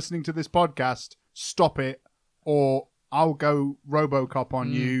dog while listening to this podcast, stop it, or I'll go RoboCop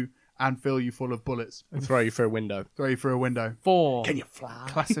on you and fill you full of bullets. And throw you through a window. Throw you through a window. 4, Can you fly?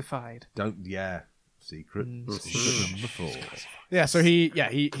 classified. Secret. Secret number 4. Yeah. So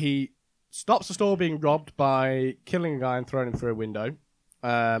he stops the store being robbed by killing a guy and throwing him through a window.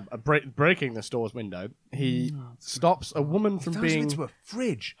 Breaking the store's window. He stops a woman from being into a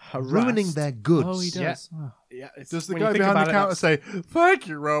fridge, harassed. ruining their goods. Oh, he does. Yeah. Oh. Yeah, it's, Does the when you guy think behind the about counter say, "Thank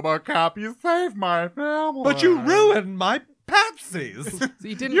you, RoboCop, you saved my family"? But you ruined my patsies. So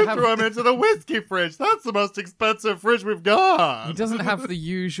he didn't You have. threw him into the whiskey fridge. That's the most expensive fridge we've got. He doesn't have the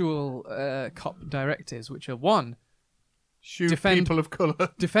usual cop directives, which are 1, Shoot defend- people of colour.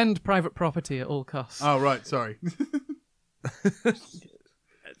 defend private property at all costs. Oh, right, sorry.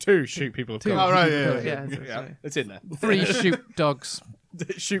 2, shoot people of 2, colour. Oh, right, yeah. It's in there. 3, shoot dogs.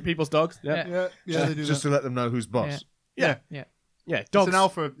 Shoot people's dogs. Yeah. Yeah. They do Just that. to let them know who's boss. Yeah. Yeah. Yeah. Dogs.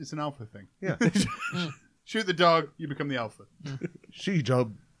 It's an alpha thing. Yeah. Shoot the dog, you become the alpha. Shoot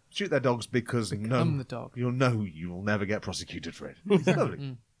their dogs because Become the dog. you'll know you will never get prosecuted for it. It's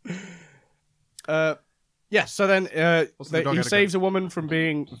lovely. Yes, so then Also, the dog he had a saves a woman from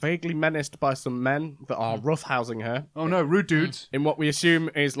being vaguely menaced by some men that are roughhousing her Oh no, rude dudes. in what we assume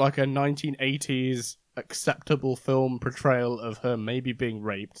is like a 1980s acceptable film portrayal of her maybe being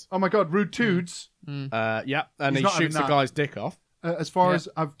raped. Oh my god, rude dudes. Yeah, and He's he not having shoots the that. guy's dick off. As far as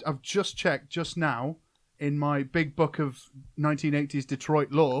I've just checked just now in my big book of 1980s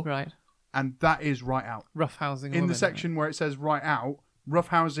Detroit law, Right. and that is right out. Roughhousing. In women, the section where it says right out,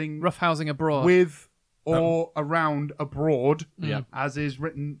 roughhousing Roughhousing abroad. with or around abroad, Yeah. as is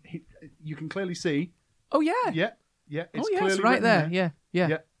written, you can clearly see. Oh yeah. Yeah, yeah, it's Oh yeah. clearly It's right written there. Yeah.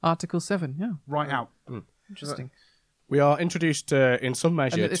 Yeah. Article 7. Yeah. right out. Interesting. We are introduced in some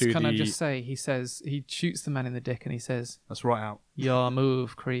measure And this to can the... I just say? He says he shoots the man in the dick, and he says, That's right out. "Your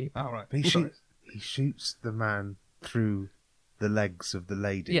move, creep." All right. He shoots the man through the legs of the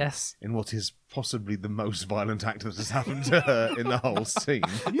lady. Yes. In what is possibly the most violent act that has happened to her in the whole scene.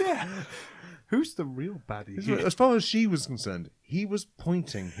 Yeah. Who's the real baddie? here? As far as she was concerned, he was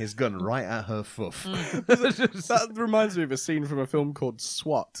pointing his gun right at her foof. That reminds me of a scene from a film called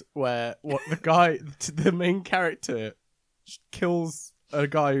SWAT, where the main character kills a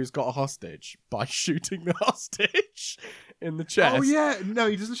guy who's got a hostage by shooting the hostage in the chest. Oh yeah, no,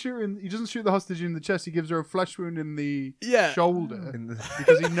 he doesn't shoot the hostage in the chest. He gives her a flesh wound in the shoulder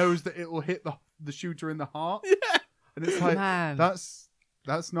because he knows that it will hit the shooter in the heart. Yeah, and it's like Man. that's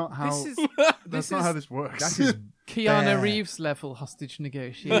not how This not is how this works. That is Keanu Bear. Reeves level hostage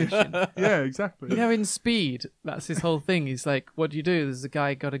negotiation. yeah, exactly. You know, in Speed, that's his whole thing. He's like, "What do you do? There's a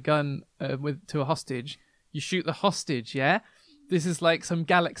guy got a gun to a hostage. You shoot the hostage, yeah." This is like some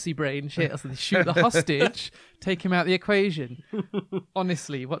galaxy brain shit. So they shoot the hostage, take him out of the equation.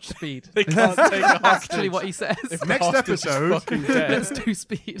 Honestly, watch Speed. They can't take a hostage. Actually, what he says. If the Next hostage is episode- fucking dead. Let's do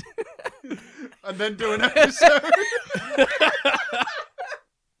Speed. And then do an episode.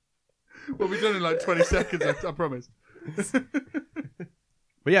 We'll be done in like 20 seconds. I promise.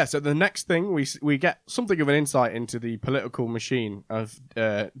 But yeah, so the next thing we get something of an insight into the political machine of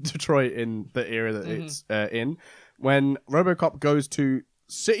Detroit in the era that it's in, when RoboCop goes to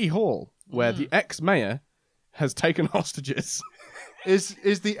City Hall, where the ex-mayor has taken hostages. Is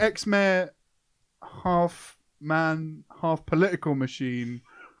the ex-mayor half man, half political machine,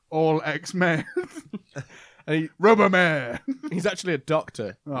 all ex-mayor? And Robo-mayor. he's actually a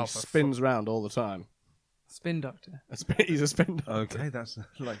doctor. Oh, He for spins around all the time. Spin Doctor. He's a spin doctor. okay. That's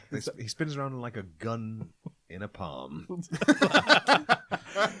like he spins around like a gun in a palm.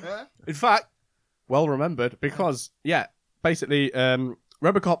 In fact, well remembered, because, basically,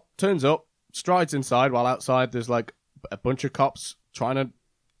 RoboCop turns up, strides inside, while outside there's like a bunch of cops trying to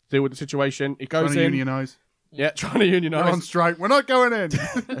deal with the situation. He goes Trying to in. unionize. Yeah, trying to We're on unionize. strike. We're not going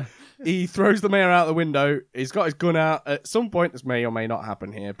in. He throws the mayor out the window. He's got his gun out. At some point, this may or may not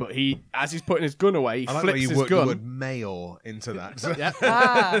happen here, but as he's putting his gun away, he I like flips where you his work the gun. word mayor into that.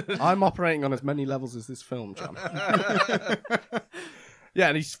 Yeah. I'm operating on as many levels as this film, John. Yeah,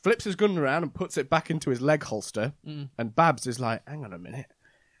 and he flips his gun around and puts it back into his leg holster. And Babs is like, hang on a minute.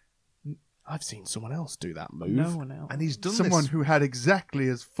 I've seen someone else do that move. No one else. And he's done Someone this. who had exactly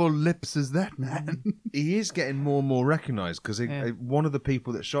as full lips as that man. He is getting more and more recognised because one of the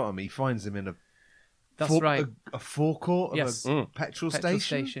people that shot him, he finds him in a That's right. a forecourt of Yes. a petrol Petrol station.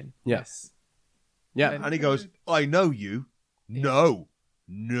 station. Yeah. Yes. Yeah. And he goes, I know you. No.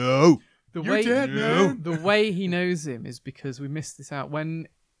 No. The You're way dead, man. the way he knows him is because we missed this out when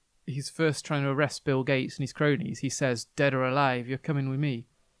he's first trying to arrest Bill Gates and his cronies. He says, "Dead or alive, you're coming with me."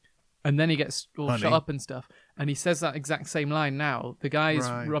 And then he gets all Honey. shot up and stuff. And he says that exact same line now. The guy's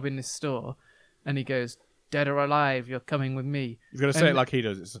Right. robbing this store, and he goes, "Dead or alive, you're coming with me." You've got to say it And- like he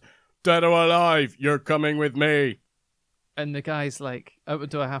does. It's dead or alive, you're coming with me. And the guy's like, "Oh,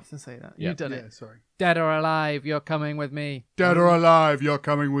 do I have to say that? Yeah. You've done Yeah, it. sorry. Dead or alive, you're coming with me." Dead or alive, you're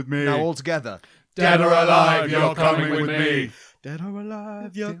coming with me. Now all together. Dead or alive, you're coming with me. Dead or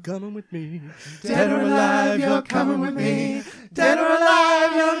alive, you're coming with me. Dead or alive, you're coming with me. Dead or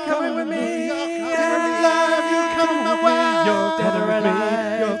alive, you're coming with me. Dead or alive, you're coming my way. Dead or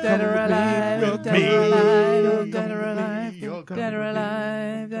alive, dead or alive, dead or alive, dead or alive, dead or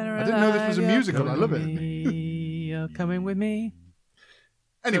alive, dead or alive. I didn't know this was a musical. I love it. You're coming with me.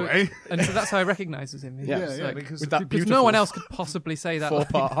 Anyway, And so that's how I recognises him. Yeah, It's yeah, like- because With that because beautiful no one else could possibly say that.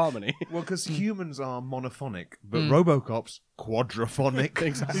 four-part harmony. Well, because humans are monophonic, but RoboCop's quadraphonic.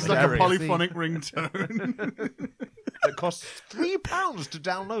 he's like a Very. polyphonic ringtone. It costs £3 to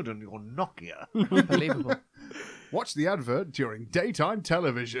download on your Nokia. Unbelievable. Watch the advert during daytime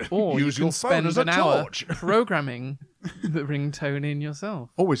television. Or Use you your can phone spend as a an hour torch. programming the ringtone in yourself.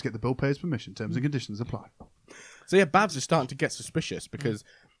 Always get the bill pays permission. Terms and conditions apply. So yeah, Babs is starting to get suspicious because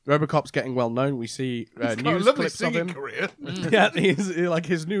RoboCop's getting well known. We see He's got a news lovely clips of singing him. career. Yeah, like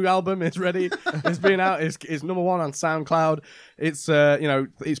his new album is ready. It's been out. It's number 1 on SoundCloud. It's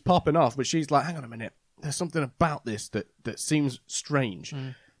it's popping off. But she's like, hang on a minute. There's something about this that seems strange.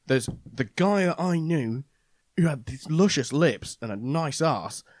 There's the guy that I knew who had these luscious lips and a nice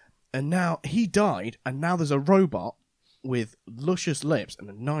ass, and now he died, and now there's a robot with luscious lips and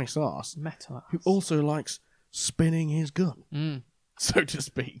a nice ass Metal. who also likes spinning his gun, so to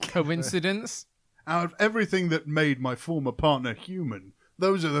speak. Coincidence? Out of everything that made my former partner human,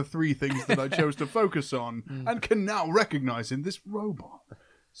 those are the 3 things that I chose to focus on and can now recognize in this robot.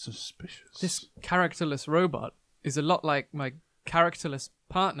 Suspicious. This characterless robot is a lot like my characterless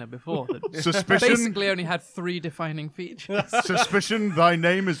partner before. That Suspicion. basically only had 3 defining features. Suspicion, thy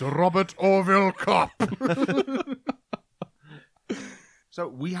name is Robert Orville Cop.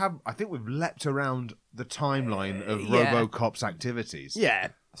 So I think we've leapt around the timeline of Yeah. RoboCop's activities. Yeah,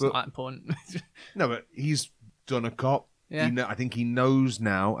 It's not that important. No, but he's done a cop. Yeah. I think he knows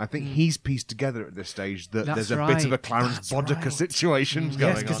now. I think he's pieced together at this stage that That's there's a bit of a right. Clarence Boddicker situation going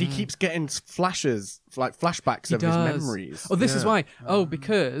yes, because on. he keeps getting flashes, like flashbacks He of his does. memories. Oh, this is Yeah. why. Oh,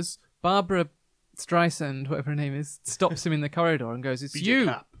 because Barbara Streisand, whatever her name is, stops him in the corridor and goes, "It's BJ you.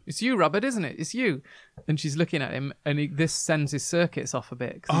 Cap. It's you, Robert, isn't it? It's you." And she's looking at him, and this sends his circuits off a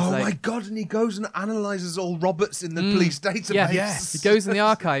bit. 'Cause he's Oh like, my god! And he goes and analyzes all Roberts in the police database. Yeah, he goes in the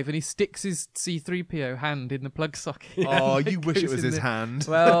archive and he sticks his C-3PO hand in the plug socket. Oh, And you it wish it goes was in his the- hand.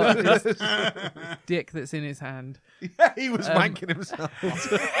 Well, it's dick that's in his hand. Yeah, he was wanking himself.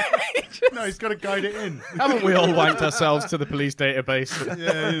 No, he's got to guide it in. Haven't we all wanked ourselves to the police database?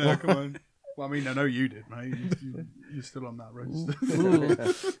 Yeah, come on. Well, I mean, I know you did, mate. You're still on that register.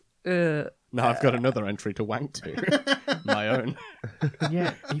 No, I've got another entry to wank to. My own.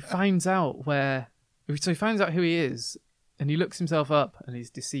 Yeah, he finds out so he finds out who he is, and he looks himself up, and he's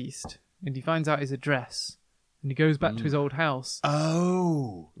deceased. And he finds out his address, and he goes back to his old house,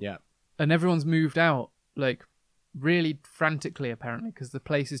 Oh. Yeah. and everyone's moved out, like, really frantically, apparently, because the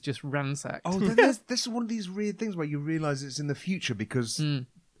place is just ransacked. Oh, then this is one of these weird things where you realise it's in the future because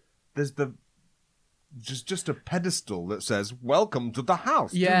there's just a pedestal that says, "Welcome to the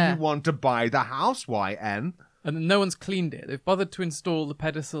house. Yeah. Do you want to buy the house, YN?" And no one's cleaned it. They've bothered to install the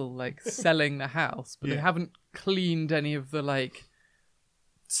pedestal, like, selling the house, but they haven't cleaned any of the, like,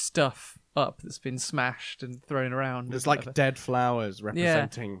 stuff up that's been smashed and thrown around. There's and like whatever. dead flowers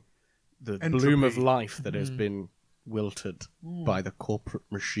representing the Entropy. bloom of life that has been wilted by the corporate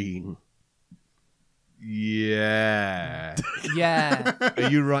machine. Yeah. Yeah. Are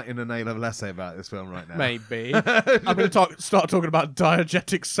you writing an A-level essay about this film right now? Maybe. I'm going to start talking about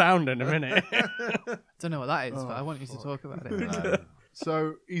diegetic sound in a minute. Don't know what that is, but I want you to talk about it.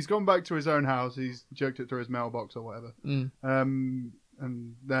 So he's gone back to his own house. He's jerked it through his mailbox or whatever. And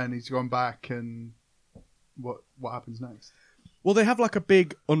then he's gone back, and what happens next? Well, they have like a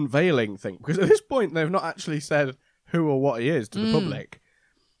big unveiling thing, because at this point they've not actually said who or what he is to the public.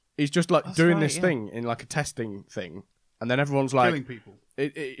 He's just like doing right, this yeah. thing in like a testing thing, and then everyone's like, Killing people.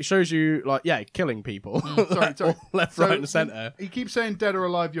 it shows you like, yeah, killing people, Sorry. all left, So right, and centre. He keeps saying "dead or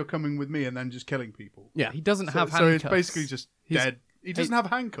alive, you're coming with me," and then just killing people. Yeah, He doesn't have So handcuffs. it's basically just dead. He doesn't have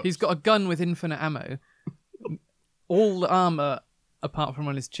handcuffs. He's got a gun with infinite ammo. All the armor, apart from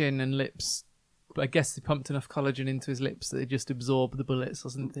on his chin and lips, but I guess they pumped enough collagen into his lips that they just absorb the bullets or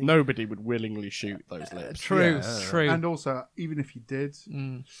something. nobody would willingly shoot those lips. True, Yeah. true. And also, even if he did,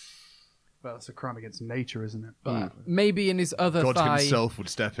 well, that's a crime against nature, isn't it? But maybe in his other God thigh. himself would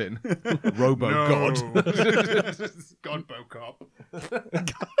step in. Robo-God. God,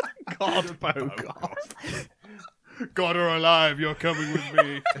 God, Bocop. God or alive, you're coming with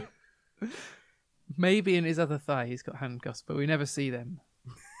me. Maybe in his other thigh he's got handcuffs, but we never see them.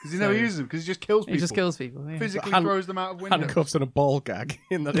 Because he never uses them. Because he just kills people. He just kills people. Yeah. Physically Hand- throws them out of windows. Handcuffs and a ball gag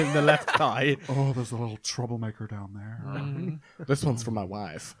in the left thigh. Oh, there's a little troublemaker down there. This one's for my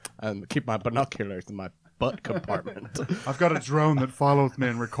wife, and keep my binoculars in my butt compartment. I've got a drone that follows me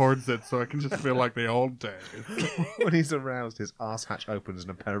and records it, so I can just feel like the old days. When he's aroused, his arse hatch opens and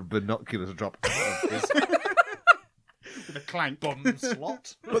a pair of binoculars drop out of his With a clank. bum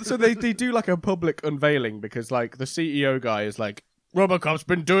slot. But so they do like a public unveiling, because like the CEO guy is like, RoboCop's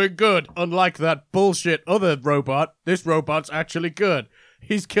been doing good. Unlike that bullshit other robot, this robot's actually good.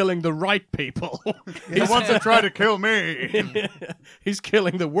 He's killing the right people. He wants to try to kill me. He's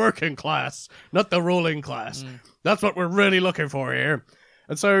killing the working class, not the ruling class. That's what we're really looking for here.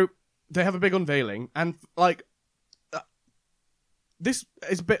 And so they have a big unveiling, and like this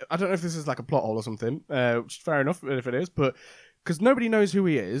is a bit. I don't know if this is like a plot hole or something, which is fair enough if it is, but because nobody knows who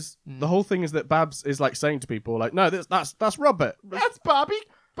he is, the whole thing is that Babs is like saying to people, like, "No, that's Robert. That's Bobby.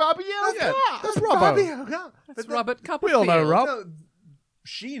 Bobby Yeah, that's Robbo. That's Robert Copperfield. We all know Rob, No,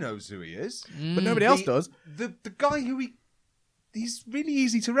 she knows who he is. but nobody else does. The guy who he's really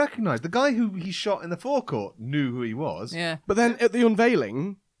easy to recognise. The guy who he shot in the forecourt knew who he was. Yeah. But then at the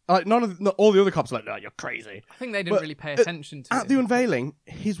unveiling, like not all the other cops are like, no, you're crazy. I think they didn't But really pay attention to At it. the unveiling,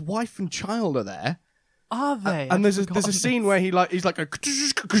 his wife and child are there. Are they? And there's a Forgotten scene this. where he's like and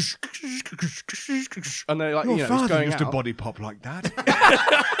they're like, Your he's father going used to out, body pop like that.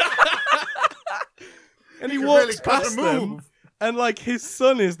 and he could walks really cut past a them, move. and like his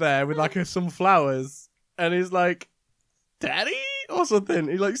son is there with like some flowers, and he's like, "Daddy," or something.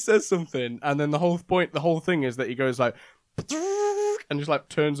 He like says something, and then the whole thing is that he goes like, and just like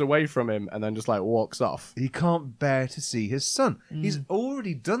turns away from him, and then just like walks off. He can't bear to see his son. He's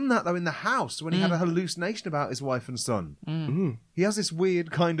already done that though in the house when he had a hallucination about his wife and son. He has this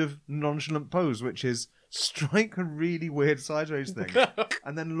weird kind of nonchalant pose, which is strike a really weird sideways thing,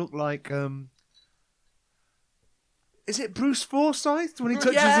 and then look like is it Bruce Forsyth when he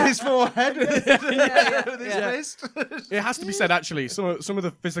touches his forehead with his fist? It has to be said, actually, some of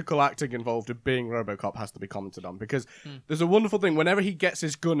the physical acting involved in being RoboCop has to be commented on, because there's a wonderful thing whenever he gets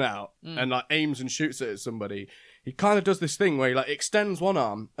his gun out and like aims and shoots it at somebody. He kind of does this thing where he like extends one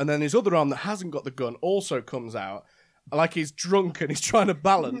arm, and then his other arm that hasn't got the gun also comes out, like he's drunk and he's trying to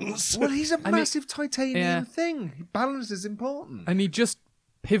balance. Well, he's a massive titanium thing. Balance is important. And he just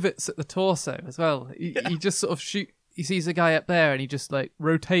pivots at the torso as well. He just sort of he sees a guy up there and he just like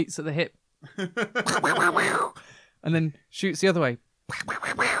rotates at the hip. And then shoots the other way.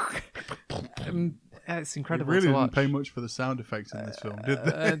 It's They incredible really to didn't watch. pay much for the sound effects in this film, did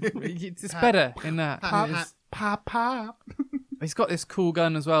they? It's better in that. Pop, pop. He's got this cool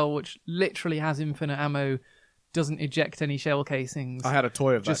gun as well, which literally has infinite ammo, doesn't eject any shell casings. I had a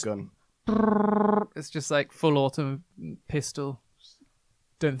toy of Just- that gun. It's just like full auto pistol.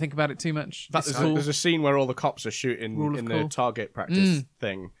 Don't think about it too much. In fact, It's there's a scene where all the cops are shooting Rule of in cool. the target practice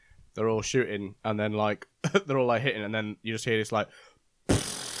thing. They're all shooting, and then like they're all like hitting, and then you just hear this like,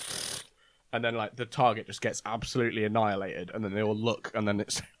 and then like the target just gets absolutely annihilated, and then they all look, and then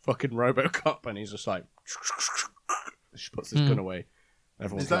it's fucking RoboCop, and he's just like, puts his gun away.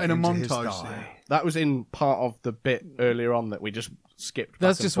 Everyone's Is that like, in a into his montage thigh. scene? that was in part of the bit earlier on that we just skipped.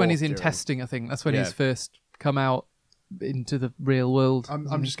 That's back and just when he's forth in during. testing, I think. That's when Yeah. he's first come out into the real world.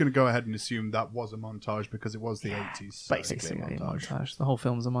 I'm just going to go ahead and assume that was a montage because it was the 80s. So basically Basically a a montage. montage. The whole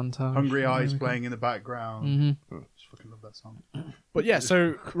film's a montage. Hungry Eyes playing in the background. Just fucking love that song. But yeah,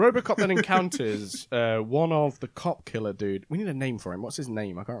 so RoboCop then encounters one of the cop killer dude. We need a name for him. What's his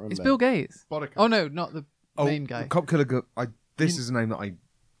name? I can't remember. It's Bill Gates. Bodicott. Oh no, not the main guy. Cop Killer. This is a name that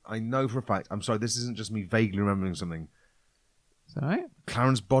I know for a fact. I'm sorry, this isn't just me vaguely remembering something. Is that right?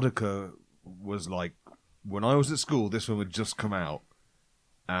 Clarence Boddicker was like, when I was at school, this one would just come out,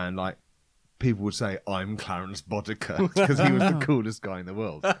 and like people would say, "I'm Clarence Boddicker," because he was the coolest guy in the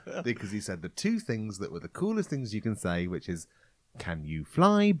world. Because he said the two things that were the coolest things you can say, which is, "Can you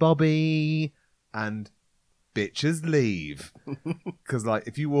fly, Bobby?" and "Bitches leave." Because like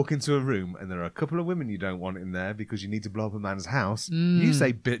if you walk into a room and there are a couple of women you don't want in there because you need to blow up a man's house, you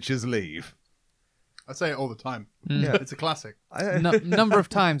say "Bitches leave." I say it all the time. Yeah. It's a classic. Number of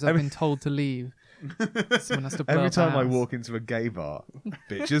times I've been told to leave. Someone has to blow Every up time our I house. walk into a gay bar,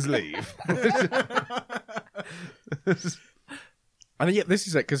 bitches leave. And yeah, this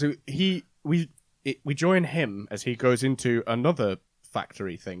is it, because we join him as he goes into another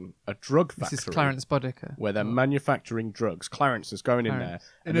factory thing, a drug factory. This is Clarence Boddicker. Where they're manufacturing drugs. Clarence is going in there. Clarence.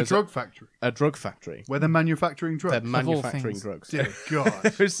 and In a there's drug factory. A drug factory. Where they're manufacturing drugs. They're manufacturing things. drugs. Dear God.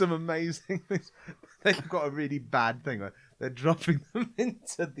 There's some amazing things. They've got a really bad thing. Like, they're dropping them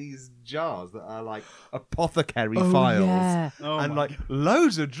into these jars that are like apothecary files. Yeah. Oh And my like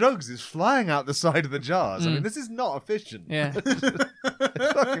loads of drugs is flying out the side of the jars. I mean, this is not efficient. Yeah.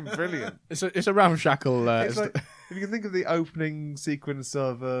 It's fucking brilliant. It's a ramshackle. It's like, if you can think of the opening sequence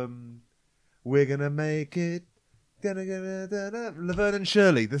of "We're Gonna Make It," Laverne and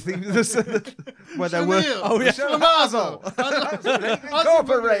Shirley, the theme, where they're working. Shamil. Oh yeah, Mazel.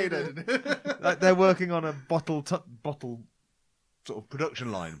 Incorporated. Like they're working on a bottle sort of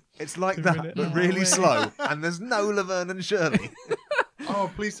production line. It's like that, but really slow, and there's no Laverne and Shirley.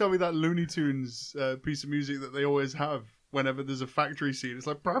 Oh, please tell me that Looney Tunes piece of music that they always have whenever there's a factory scene. It's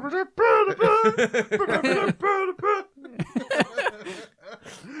like...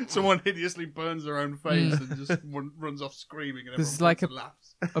 Someone hideously burns their own face and just runs off screaming, and There's everyone like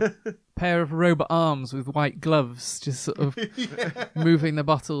laughs. A pair of robot arms with white gloves, just sort of moving the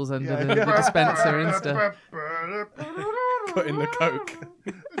bottles under the dispenser and stuff. cutting the coke.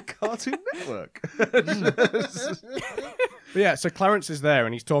 Cartoon Network. But yeah, so Clarence is there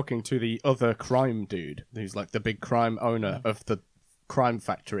and he's talking to the other crime dude, who's like the big crime owner of the crime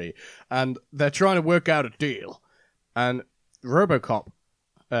factory, and they're trying to work out a deal. And Robert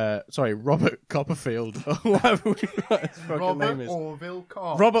Copperfield, or whatever his fucking name is. Orville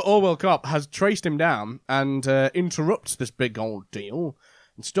Cobb. Robert Orwell Cop has traced him down and interrupts this big old deal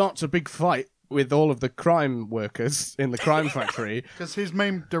and starts a big fight with all of the crime workers in the crime factory. Because his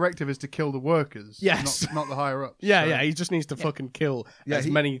main directive is to kill the workers, Yes. not the higher ups. Yeah, he just needs to fucking kill as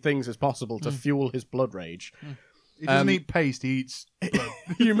many things as possible to fuel his blood rage. He doesn't eat paste, he eats blood.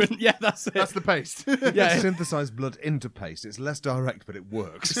 Human, yeah, that's it. That's the paste. Yeah, Synthesized blood into paste. It's less direct, but it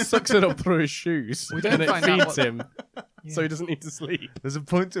works. sucks it up through his shoes, don't and it find out feeds him, so he doesn't need to sleep. There's a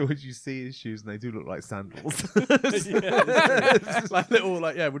point to which you see his shoes, and they do look like sandals. Like little,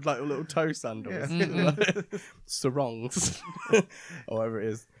 with like little toe sandals, sarongs, or whatever it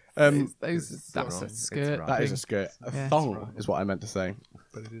is. That's a skirt. That is a skirt. A thong is what I meant to say.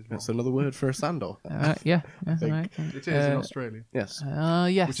 But it is That's another word for a sandal. Yeah. think. Right. It is in Australia. Yes,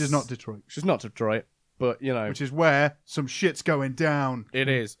 Yes. Which is not Detroit. which is not Detroit, but you know, Which is where some shit's going down. it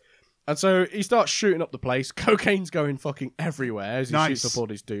is. And so he starts shooting up the place. Cocaine's going fucking everywhere as he shoots up all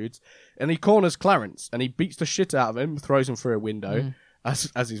these dudes. And he corners Clarence and he beats the shit out of him, throws him through a window,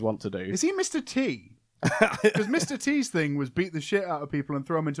 as he's wont to do. Is he Mr. T? Because Mr. T's thing was beat the shit out of people and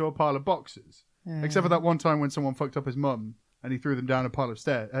throw them into a pile of boxes. Except for that one time when someone fucked up his mum and he threw them down a pile of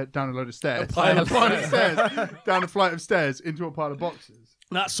stairs, down a load of stairs, down a flight of stairs into a pile of boxes.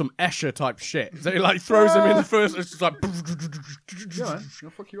 That's some Escher type shit. So he like throws him in the first, it's just like Yeah, man, he'll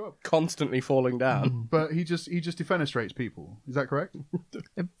fuck you up. constantly falling down. But he just defenestrates people. Is that correct?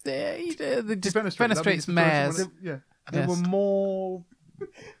 They just That fenestrates means the mares. person- Yeah. There Yes. were more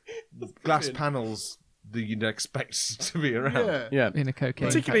glass panels that you'd expect to be around. Yeah. Yeah, In a cocaine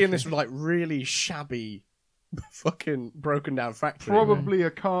particularly in factory. this like really shabby, fucking broken down factory. Probably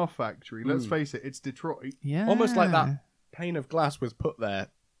a car factory. Let's face it, it's Detroit. Yeah. Almost like that pane of glass was put there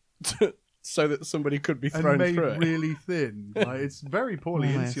so that somebody could be thrown And made through it. really thin. Like, it's very poorly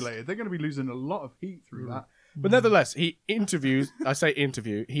Nice. insulated. They're going to be losing a lot of heat through that. But nevertheless, he interviews. I say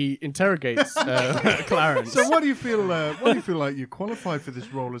interview. He interrogates Clarence. So, what do you feel? What do you feel like you qualified for this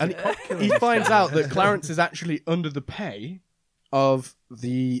role as And a cop killer? he finds out that Clarence is actually under the pay of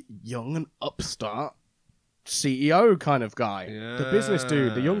the young and upstart CEO kind of guy. The business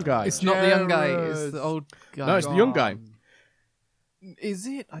dude, the young guy. It's not the young guy. It's Jared. the old guy. No, it's the young guy. Is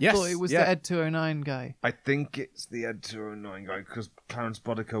it? I Yes, thought it was yeah. the Ed 209 guy. I think it's the Ed 209 guy because Clarence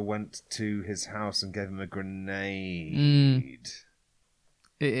Boddicker went to his house and gave him a grenade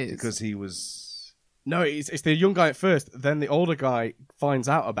It is. because he was. No, it's the young guy at first. Then the older guy finds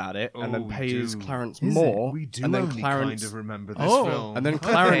out about it and then Oh, pays dude. Clarence Is more. We do and then only Clarence, kind of remember this Oh. film. and then Okay.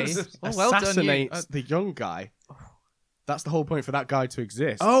 Clarence Oh, well done, you. assassinates the young guy. That's the whole point for that guy to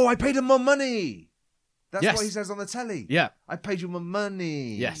exist. Oh, I paid him more money. That's Yes. what he says on the telly. Yeah. I paid you more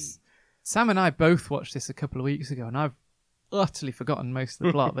money. Yes. Sam and I both watched this a couple of weeks ago, and I've utterly forgotten most of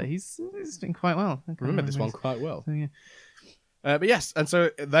the plot, but he's doing quite well. I remember this one quite well. So, yeah. But yes, and so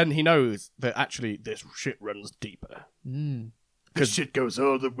then he knows that actually this shit runs deeper. Because shit goes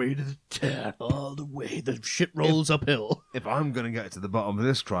all the way to the top, all the way. The shit rolls uphill. If I'm going to get to the bottom of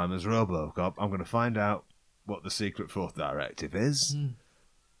this crime as RoboCop, I'm going to find out what the secret fourth directive is.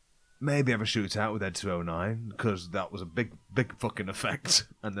 Maybe have a shootout with Ed 209 because that was a big fucking effect,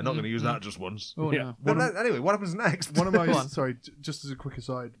 and they're not going to use that just once. Oh, Yeah. no. But anyway, what happens next? One of Go my on. just as a quick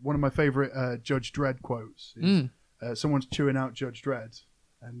aside, one of my favourite Judge Dredd quotes is someone's chewing out Judge Dredd,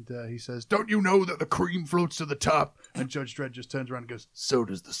 and he says, "Don't you know that the cream floats to the top?" And Judge Dredd just turns around and goes, "So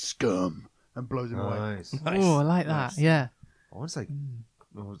does the scum," and blows him away. Nice. Oh, I like that. Yeah. I want to say,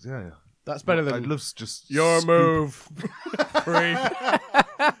 oh, yeah. That's better I'd than love to just your scoop- move. Free.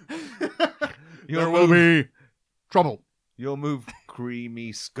 Your There will move, be trouble. your move,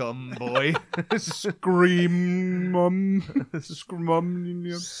 creamy scum boy. Scream, mum,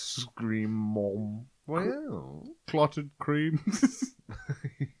 scream, Scream, mom. Well, clotted cream.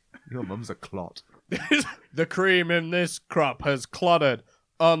 your mum's a clot. The cream in this crop has clotted,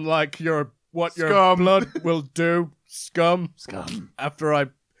 unlike your Scum. blood will do, scum. Scum. After I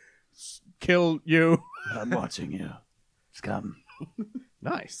kill you. I'm watching you. Scum.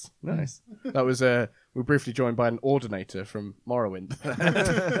 Nice. That was we're briefly joined by an ordinator from Morrowind.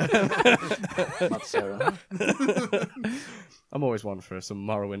 Not Sarah. I'm always one for some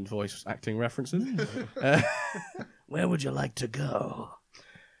Morrowind voice acting references. Where would you like to go?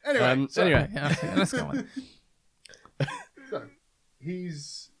 Anyway, Anyway, Yeah, okay, let's go on. so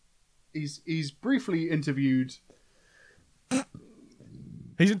he's briefly interviewed.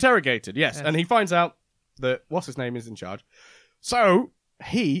 he's interrogated, yes, and he finds out that what's his name is in charge. So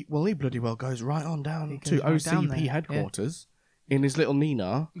he bloody well goes right on down to goes right OCP down there, headquarters in his little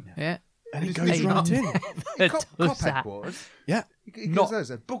Nina, Yeah. and he Just goes leave right in. Cop headquarters. Yeah, He goes there and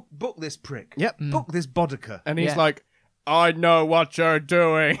says, book this prick. Yep. Book this bodker. and he's Yeah. like, I know what you're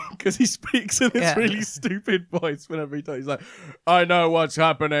doing, because he speaks in this Yeah. really stupid voice whenever he talks. He's like, I know what's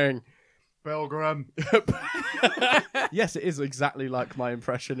happening. Belgram. Yes, it is exactly like my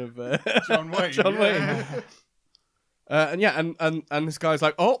impression of John Wayne. John Wayne. And this guy's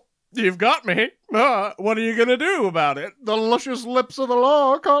like, oh, you've got me. What are you going to do about it? The luscious lips of the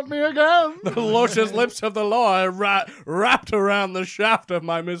law caught me again. The luscious lips of the law are wrapped around the shaft of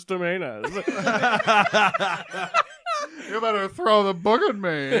my misdemeanors. You better throw the book at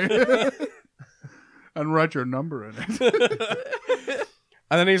me. And write your number in it.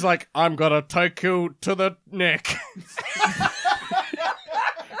 And then he's like, I'm going to take you to the Nick.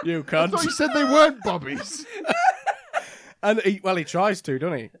 You I thought cunt. you said they weren't bobbies. And he tries to,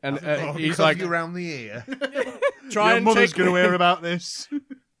 doesn't he? And he's Cuff like, you around the ear. try Your and mother's take going to me. hear about this.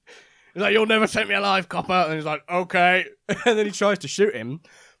 He's like, you'll never take me alive, copper. And he's like, okay. And then he tries to shoot him.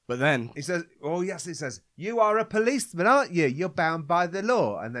 But then, He says, oh, yes, he says, you are a policeman, aren't you? You're bound by the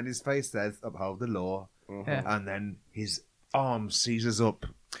law. And then his face says, uphold the law. Yeah. And then his arm seizes up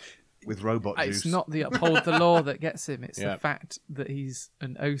with robot juice. It's not the uphold the law that gets him. It's Yeah. the fact that he's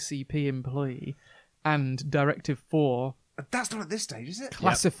an OCP employee and Directive 4, That's not at this stage, is it?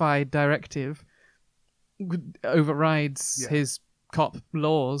 classified directive, overrides his cop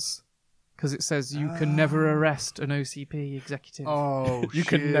laws because it says you can never arrest an OCP executive. Oh, you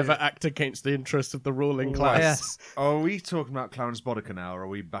can never act against the interests of the ruling class. Yes. Are we talking about Clarence Boddicker now, or are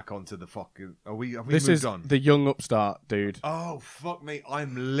we back onto the fucking... Have we This moved is on? the young upstart, dude. Oh, fuck me.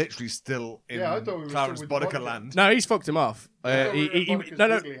 I'm literally still in Yeah, I thought we were Clarence still with Boddicker Boddicker. land. No, he's fucked him off. Yeah, we were at Boddicer's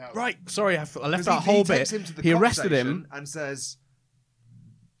No, Wiggly House. right. Sorry, I left 'Cause that whole he bit. takes him to the He cop arrested him, station and says,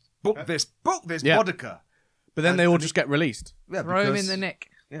 book this Yeah. Boddicker. but then and- they all and just get released. Yeah, Throw him in because- the neck.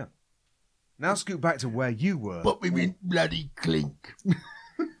 Yeah. Now scoot back to where you were. But we mean bloody clink.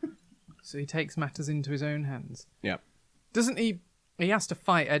 So he takes matters into his own hands. Yeah. Doesn't he? He has to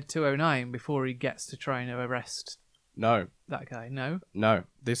fight Ed 209 before he gets to try and arrest No, that guy. No?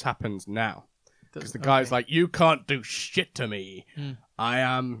 this happens now. Because the Okay. guy's like, you can't do shit to me. I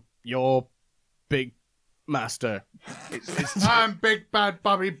am your big master. I'm Big Bad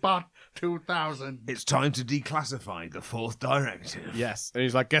Bobby Bot 2000. It's time to declassify the fourth directive. Yes. And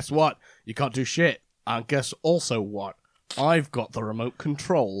he's like, guess what? You can't do shit. And guess also what? I've got the remote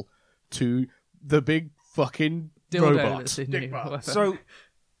control to the big fucking Dildo robot. that's in you. Whatever. So,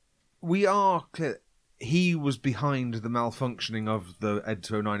 we are clear. He was behind the malfunctioning of the Ed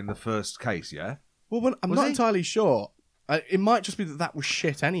 209 in the first case, yeah? Well, I'm Was not he? entirely sure. It might just be that was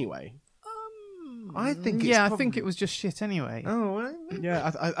shit anyway. I think it's yeah, I probably... think it was just shit anyway. Oh, well,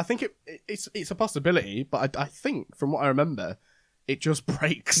 Yeah, I think it's a possibility, but I think from what I remember, it just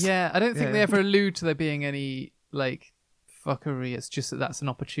breaks. Yeah, I don't think Yeah. they ever allude to there being any like fuckery. It's just that that's an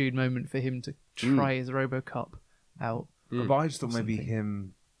opportune moment for him to try his RoboCop out. But I just thought maybe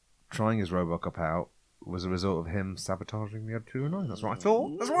him trying his RoboCop out was a result of him sabotaging the Ed 209. That's what I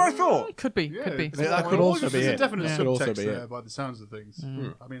thought. That's what I thought. Could be, Yeah, could be. That could also be There's a it. definite Yeah. Could also subtext be there it. by the sounds of things. I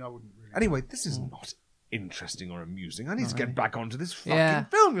mean, I wouldn't really. Anyway, this is not interesting or amusing. I need to get back onto this fucking Yeah.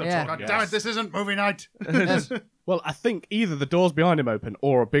 film you're Yeah. talking God damn it, this isn't movie night. Well, I think either the doors behind him open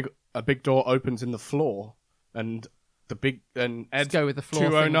or a big door opens in the floor, and Ed go with the floor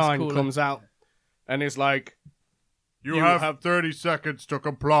thing, it's 209 cooler. comes out and is like, You have 30 seconds to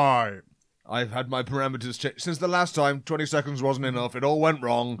comply. I've had my parameters checked since the last time. 20 seconds wasn't enough. It all went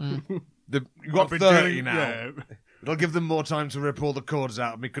wrong. You got 30 now. Yeah. It'll give them more time to rip all the cords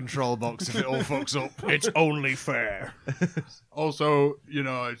out of my control box if it all fucks up. it's only fair. Also,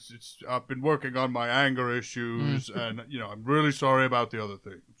 it's I've been working on my anger issues, and I'm really sorry about the other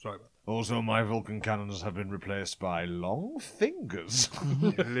thing. I'm sorry about Also, my Vulcan cannons have been replaced by long fingers.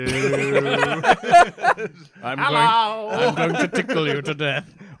 I'm going to tickle you to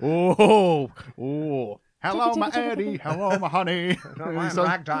death. Oh. Hello, my Eddie. Hello, my honey.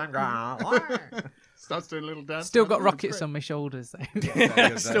 Ragtime girl. Starts doing a little dance. Still got rockets on my shoulders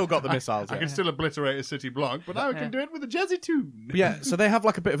though. Still got the missiles. I Yeah. can still obliterate a city block, but now I can do it with a jazzy tune. But yeah, so they have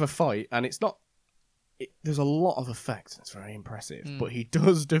like a bit of a fight, and it's not. There's a lot of effects. It's very impressive, but he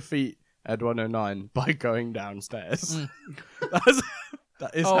does defeat Ed 109 by going downstairs.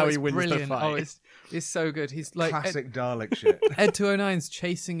 That is how it's he wins brilliant. the fight. Oh, it's so good. He's like Classic Dalek shit. Ed 209's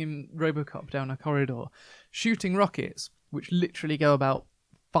chasing him RoboCop down a corridor, shooting rockets, which literally go about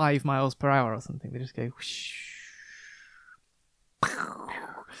 5 miles per hour or something. They just go whoosh.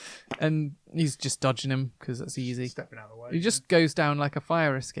 And he's just dodging him because that's easy. Stepping out of the way. He just goes down like a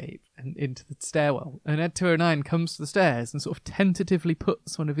fire escape and into the stairwell. And Ed 209 comes to the stairs and sort of tentatively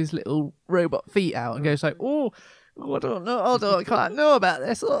puts one of his little robot feet out and goes like, oh, I don't know. I can't know about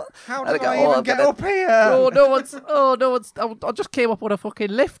this. How did I even get up here? No one's. I just came up on a fucking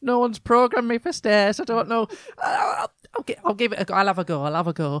lift. No one's programmed me for stairs. I don't know. I'll give it a go. I'll have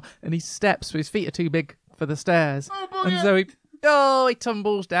a go. And he steps, but his feet are too big for the stairs. And so he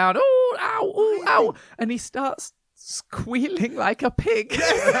tumbles down. Ow. And he starts squealing like a pig.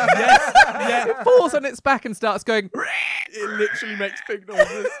 Yeah. It falls on its back and starts going. It literally makes pig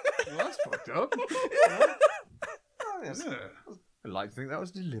noises. Well, that's fucked up. Yes. I like to think that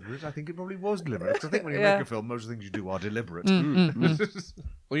was deliberate. I think it probably was deliberate. 'Cause I think when you make a film, most of the things you do are deliberate. The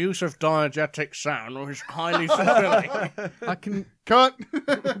use of diegetic sound was highly fulfilling. I can. Cut.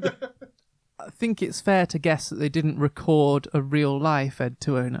 I think it's fair to guess that they didn't record a real life Ed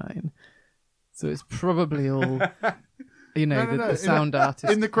 209. So it's probably all, the sound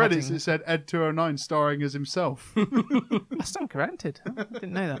artist. In the credits, adding... it said Ed 209 starring as himself. I stand corrected. I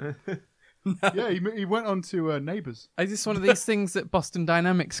didn't know that. Yeah, he went on to Neighbours. Is this one of these things that Boston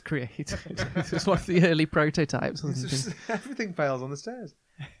Dynamics created? This is one of the early prototypes or something. Everything fails on the stairs.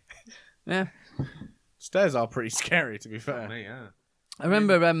 Yeah. Stairs are pretty scary, to be fair. Me, yeah. I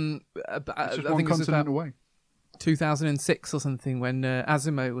remember, It's just I one think this was continent about away. 2006 or something when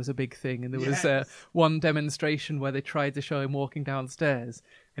Asimo was a big thing, and there was one demonstration where they tried to show him walking downstairs,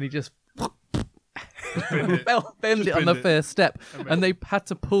 and he just bend it on the first step, and they had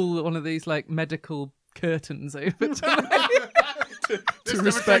to pull one of these like medical curtains over to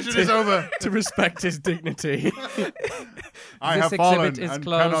respect is over. To respect his dignity. I This have fallen exhibit is and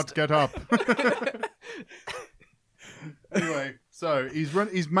closed. cannot get up. Anyway, so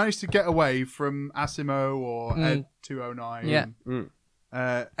he's managed to get away from Asimo or Ed 209.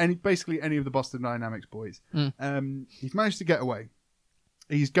 Yeah. Basically any of the Boston Dynamics boys. He's managed to get away.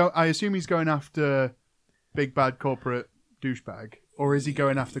 I assume he's going after big bad corporate douchebag, or is he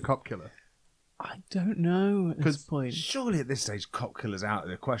going after cop killer? I don't know at this point. Surely at this stage, cop killer's out of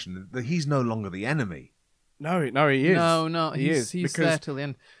the question. That he's no longer the enemy. No, he is. No, he is. He's because there till the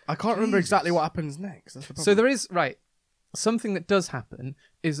end. I can't remember exactly what happens next. That's the problem. So there is, right, something that does happen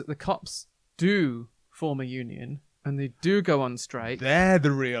is that the cops do form a union and they do go on strike. They're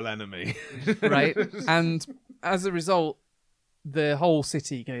the real enemy. Right? And as a result, the whole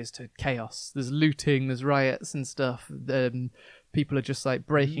city goes to chaos. There's looting, there's riots and stuff. People are just like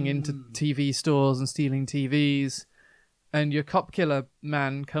breaking into TV stores and stealing TVs. And your cop killer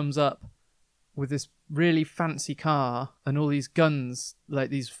man comes up with this really fancy car and all these guns, like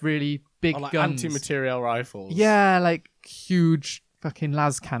these really big like guns. anti-material rifles. Yeah, like huge fucking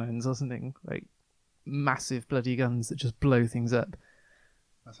las cannons or something. Like massive bloody guns that just blow things up.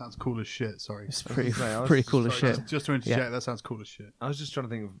 That sounds cool as shit. Sorry. It's pretty cool as shit. Just to interject, that sounds cool as shit. I was just trying to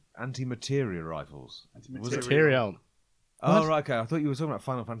think of anti-materia rifles. Material. Oh, right, okay. I thought you were talking about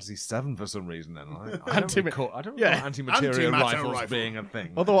Final Fantasy VII for some reason then. I don't recall anti-materia Antimatter rifles rifle. being a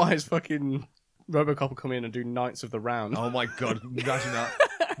thing. Otherwise, fucking RoboCop will come in and do Knights of the Round. Oh my god, imagine that.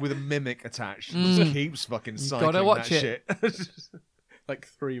 With a mimic attached. Just keeps fucking cycling gotta watch that it. shit. Like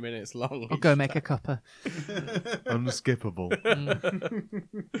 3 minutes long. I'll go make a cuppa. Unskippable.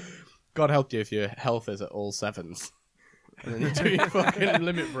 God help you if your health is at all sevens. And then you do your fucking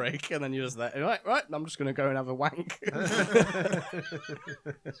limit break, and then you're just there. Right, I'm just going to go and have a wank.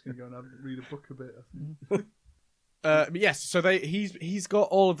 Just gonna go and read a book a bit. I think. But yes, so he's got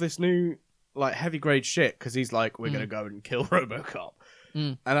all of this new like heavy grade shit because he's like, we're going to go and kill RoboCop.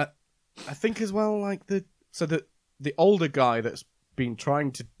 And I think as well, like the older guy that's been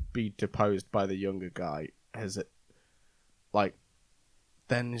trying to be deposed by the younger guy has like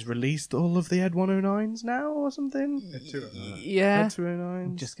then is released all of the Ed 109s now or something. Yeah. Ed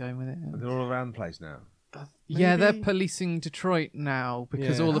 209. Just going with it. They're all around the place now. Yeah, they're policing Detroit now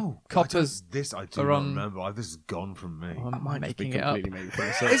because all the coppers I do are not on. remember. This is gone from me. I'm making it up. completely making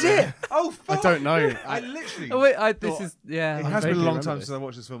this up. Is it? Oh, fuck. I don't know. I literally. Oh wait, this is yeah. It I'm has been a vaguely long remember time this. since I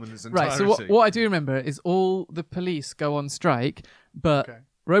watched this film in its entirety. Right, so what I do remember is all the police go on strike, but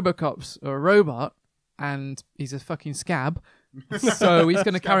RoboCop's a robot and he's a fucking scab. So he's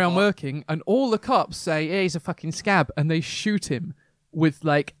going to carry on working, and all the cops say, "Yeah, he's a fucking scab," and they shoot him with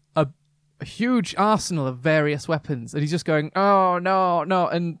like a huge arsenal of various weapons, and he's just going, "Oh no, no!"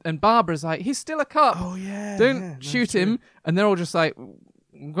 And Barbara's like, "He's still a cop. Oh yeah. Don't shoot him." And they're all just like,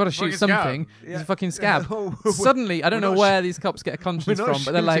 "We've got to shoot Fucking scab. something." Yeah. He's a fucking scab. Oh, Suddenly, I don't know where these cops get a conscience We're not from,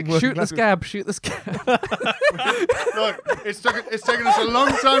 but they're like, shooting, "Shoot the we're scab, shoot the scab." Look, it's taken us a long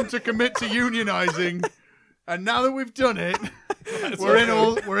time to commit to unionising, And now that we've done it, we're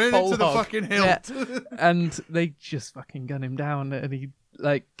in it to the fucking hilt. Yeah. And they just fucking gun him down, and he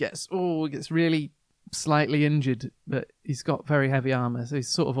like gets really slightly injured, but he's got very heavy armor, so he's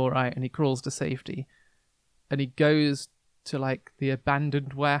sort of all right, and he crawls to safety, and he goes to like the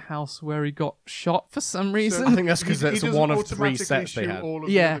abandoned warehouse where he got shot for some reason. I think that's because He it's doesn't one of 3 automatically sets they shoot had. all of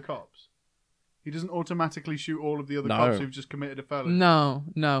Yeah. the other cops. He doesn't automatically shoot all of the other No. cops who've just committed a felony.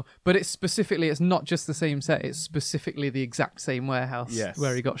 No, but it's not just the same set, it's specifically the exact same warehouse Yes.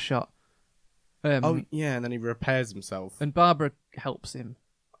 where he got shot. Oh yeah, and then he repairs himself. And Barbara helps him,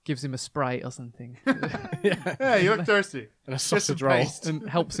 gives him a Sprite or something, Hey, you look thirsty. And a Just some sausage roll. paste. and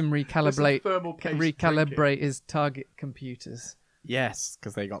helps him There's some recalibrate thermal paste recalibrate his target computers. Yes,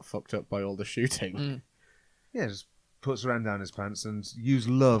 because they got fucked up by all the shooting. Yeah, just puts around down his pants and use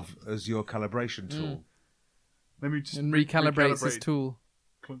love as your calibration tool. Let me just And recalibrates his recalibrate. tool.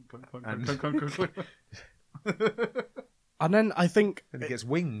 Clunk, clunk, clunk, And- clunk, clunk, clunk, clunk. And then I think And he gets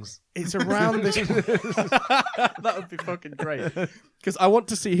wings. it's around this. That would be fucking great. Because I want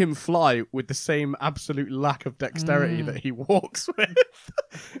to see him fly with the same absolute lack of dexterity that he walks with.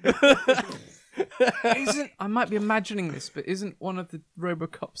 I might be imagining this, but isn't one of the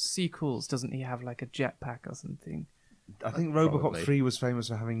RoboCop sequels, doesn't he have like a jetpack or something? I think RoboCop Probably. 3 was famous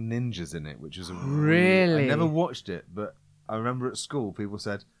for having ninjas in it, which was a Really? I never watched it, but I remember at school people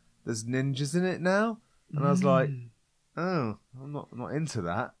said, "There's ninjas in it now," and I was like, "Oh, I'm not into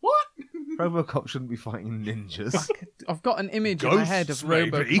that." What? RoboCop shouldn't be fighting ninjas. I've got an image in my head of Ghosts,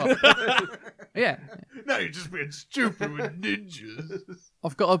 maybe. RoboCop. Yeah, No, you're just being stupid with ninjas.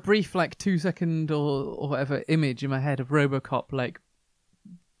 I've got a brief like 2-second or whatever image in my head of RoboCop like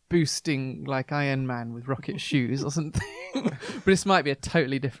boosting like Iron Man with rocket shoes or something. But this might be a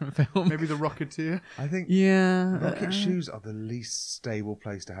totally different film. Maybe the Rocketeer. I think Yeah. rocket shoes are the least stable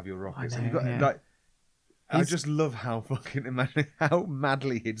place to have your rockets. know, And you've got, yeah. like, I just love how fucking imagine how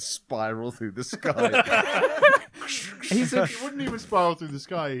madly he'd spiral through the sky. He wouldn't even spiral through the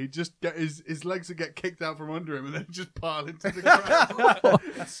sky. He'd just get his legs would get kicked out from under him and then just pile into the ground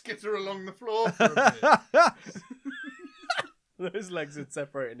and skitter along the floor for a bit. His legs would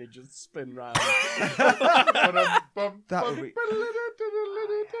separate and he'd just spin round. That would be-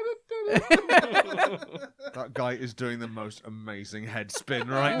 That guy is doing the most amazing head spin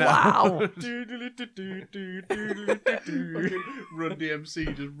right now. Wow. Run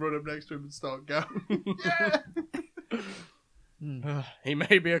DMC, just run up next to him and start going. He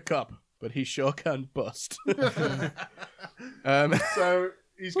may be a cop, but he sure can bust. So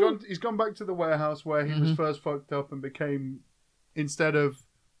he's gone back to the warehouse where he was first fucked up and became, instead of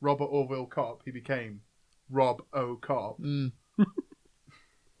Robert Orville Cop, he became Rob O Cop.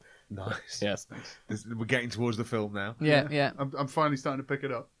 Nice. Yes. We're getting towards the film now. Yeah. I'm finally starting to pick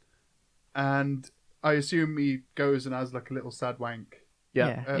it up. And I assume he goes and has like a little sad wank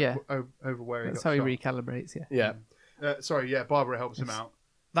Yeah. over where he That's got how he shot. recalibrates, yeah. Yeah. Barbara helps him out.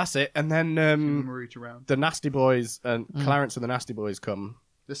 That's it. And then Give him a reach around. the Nasty Boys and Clarence and the Nasty Boys come.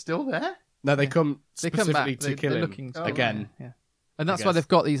 They're still there? No, they come They come specifically back. to They're kill him looking to again. Yeah. And that's I why guess. they've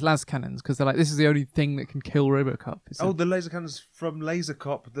got these las cannons, because they're like, this is the only thing that can kill RoboCop. Oh, the laser cannons from Laser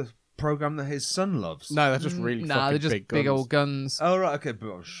Cop, the program that his son loves. No, they're just really Nah, fucking they're just big big guns. old guns. Oh right, okay, but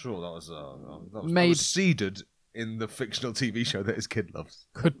I'm sure that was Made- seeded in the fictional TV show that his kid loves.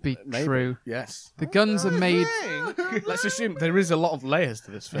 Could be Maybe. true. Yes. The guns are made. Let's assume there is a lot of layers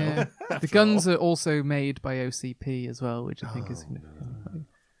to this film. Yeah. The guns are also made by OCP as well, which I think is significant.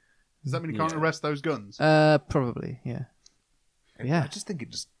 Does that mean you can't arrest those guns? Probably, yeah. Yeah. I just think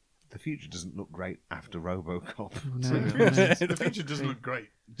the future doesn't look great after RoboCop. No, The future doesn't look great,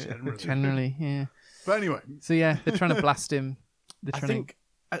 generally. generally, yeah. But anyway, So yeah, they're trying to blast him. They're I trying think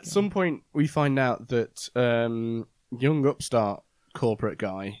at some point we find out that young upstart corporate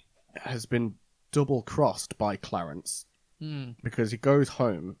guy has been double crossed by Clarence because he goes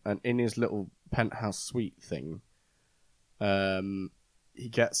home and in his little penthouse suite thing, he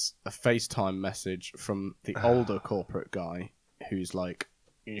gets a FaceTime message from the older corporate guy who's like,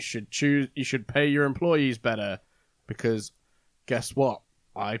 you should pay your employees better because guess what?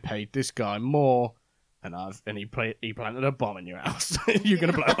 I paid this guy more and he planted a bomb in your house. You're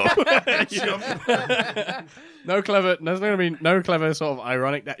gonna blow up. There's gonna be no clever sort of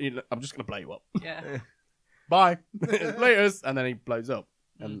ironic that I'm just gonna blow you up. Yeah. Bye. Laters. And then he blows up.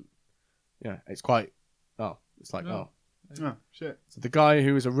 And yeah, it's quite it's like oh shit. So the guy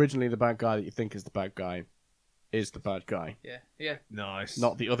who was originally the bad guy that you think is the bad guy is the bad guy. Yeah. Nice.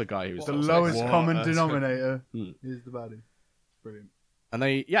 Not the other guy who's The also- lowest What? common denominator Hmm. is the baddie. Brilliant. And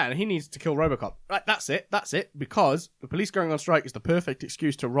and he needs to kill RoboCop. Right, that's it, because the police going on strike is the perfect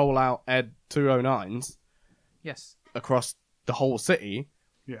excuse to roll out Ed 209s Yes. across the whole city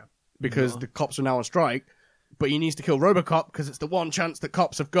Yeah. because the cops are now on strike. But he needs to kill RoboCop because it's the one chance that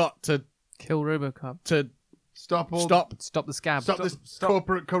cops have got to Kill RoboCop. Stop Stop the scab. Stop this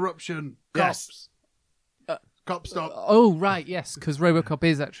corporate corruption. Yes. Cops. Cop stop. Oh, right, yes, because RoboCop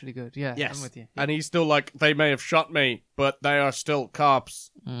is actually good. Yeah, Yes. I'm with you. And he's still like, they may have shot me, but they are still cops.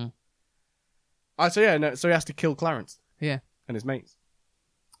 Mm. So he has to kill Clarence Yeah. and his mates.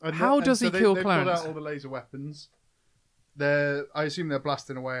 How does he kill they Clarence? Pulled out all the laser weapons. I assume they're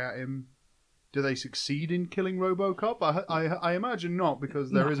blasting away at him. Do they succeed in killing RoboCop? I imagine not,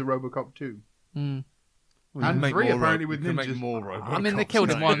 because there is a RoboCop 2. Mm. And 3 apparently with make ninjas. more robots. I mean, they killed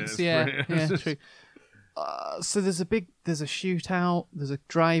him Right, once. it's Yeah, brilliant. yeah, true. So there's a shootout. There's a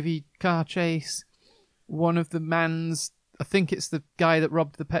drivey car chase. One of the mans, I think it's the guy that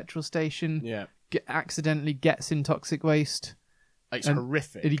robbed the petrol station, Yeah. accidentally gets in toxic waste. It's And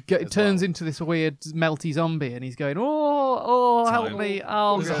horrific. And he as turns well. into this weird melty zombie, and he's going, "Oh, help Time. me!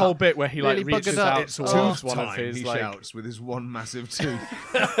 Oh, There's a God." whole bit where he Really reaches buggered up. out It's towards one Time, of his he like shouts with his one massive tooth.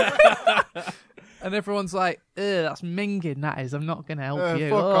 And everyone's like, "Ugh, that's minging. That is. I'm not going to help you."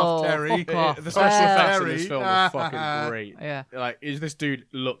 Fuck off, Oh, Terry. Fuck off. the special effects in Terry. this film are fucking great. Yeah. Like, this dude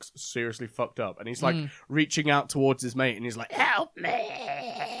looks seriously fucked up, and he's like Mm. reaching out towards his mate, and he's like, "Help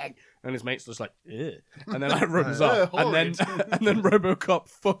me!" And his mate's just like, "Ugh," and then like runs up, and then RoboCop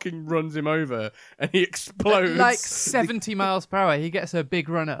fucking runs him over, and he explodes. Like 70 miles per hour, he gets a big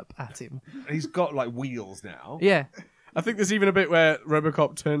run up at him. He's got like wheels now. Yeah. I think there's even a bit where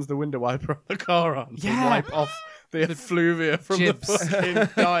RoboCop turns the window wiper on the car on to Yeah. wipe off the effluvia from jibs. the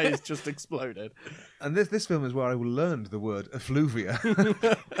fucking guy who's just exploded. And this film is where I learned the word effluvia.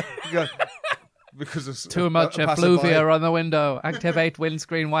 Yeah, because of Too much a passerby. effluvia on the window. Activate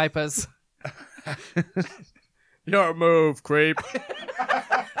windscreen wipers. Your move, creep.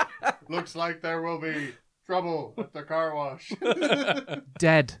 Looks like there will be trouble at the car wash.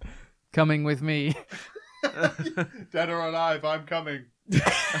 Dead. Coming with me. Dead or alive, I'm coming.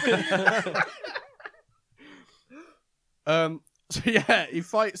 So yeah, he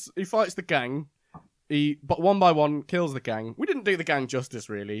fights the gang. But one by one kills the gang. We didn't do the gang justice,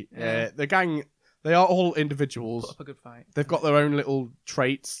 really. Yeah. The gang, they are all individuals. Put up a good fight. They've got their own little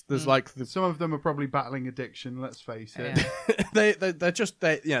traits. There's like Some of them are probably battling addiction, let's face it. Yeah. they're just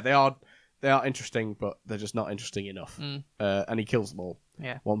they are interesting, but they're just not interesting enough. Mm. And he kills them all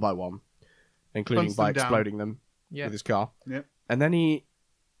Yeah. one by one, including Hunts by them down. exploding them Yeah. with his car. Yep. And then he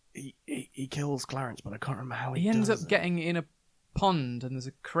kills Clarence, but I can't remember how he He ends does up it. getting in a pond, and there's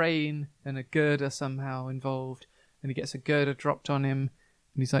a crane and a girder somehow involved, and he gets a girder dropped on him,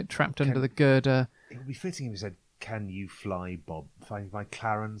 and he's like trapped under the girder. It would be fitting if he said, "Can you fly, Bob? Fly by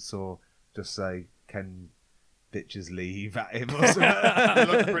Clarence," or just say, "Can bitches leave at him?" Or something.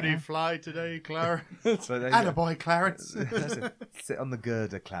 You look pretty fly today, Clarence. So there you go. Attaboy, Clarence. That's it. Sit on the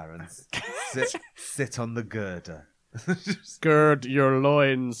girder, Clarence. Sit on the girder. Gird your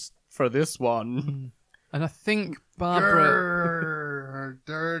loins for this one. And I think Barbara...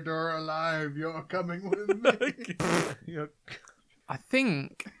 Dead or alive, you're coming with me. I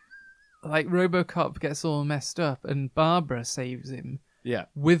think, like, RoboCop gets all messed up, and Barbara saves him Yeah.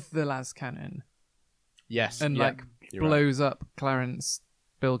 with the las cannon, Yes. and yeah. like You're right. blows up Clarence,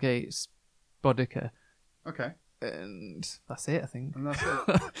 Bill Gates, Bodica, Okay, and that's it. I think. and that's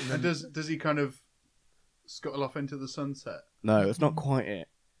it. And does he kind of scuttle off into the sunset? No, it's not quite it.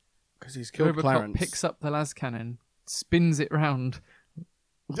 Because he's killed RoboCop Clarence. picks up the las cannon, spins it round.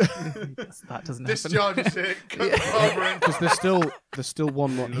 That doesn't happen. Discharges it. Cut the barber in. Because there's still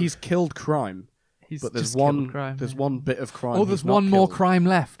one more. He's killed crime, He's but there's just killed one crime, there's yeah. one bit of crime. Oh, there's he's not one more killed. crime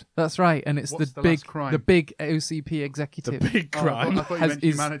left. That's right, and it's What's the the big, last crime? the big OCP The executive, big Oh, crime. I thought you Has- meant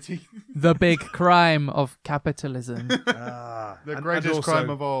is- humanity. the big crime of capitalism. The And greatest also- crime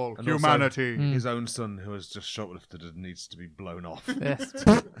of all, and also humanity. His own son, who has just shoplifted and needs to be blown off. Yes.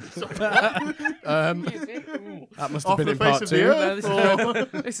 That must have Off been the in face part of the two. earth.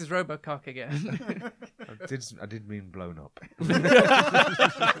 No, this is RoboCop again. I did mean blown up.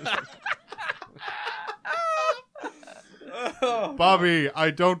 Bobby,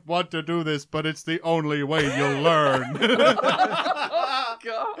 I don't want to do this, but it's the only way you'll learn.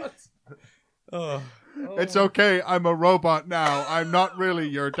 God. It's okay, I'm a robot now. I'm not really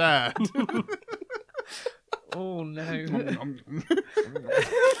your dad. Oh no.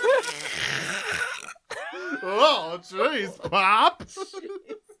 Oh, jeez, Pop.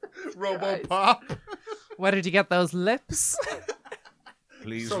 RoboPop. Where did you get those lips?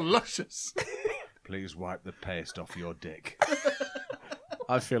 Please, So luscious. please wipe the paste off your dick.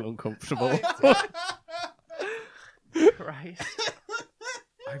 I feel uncomfortable. Christ.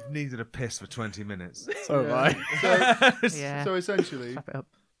 I've needed a piss for 20 minutes. So have I. Yeah. So essentially, Wrap it up.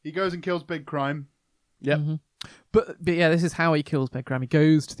 he goes and kills Big Crime. Yep. But yeah, this is how he kills Big Crime. He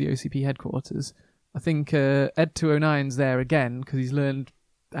goes to the OCP headquarters. I think Ed 209's there again because he's learned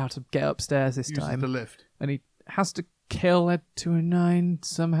how to get upstairs this Uses time, the lift. and he has to kill Ed 209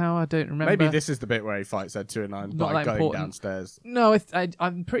 somehow. I don't remember. Maybe this is the bit where he fights Ed 209 Not by that going important. downstairs. No,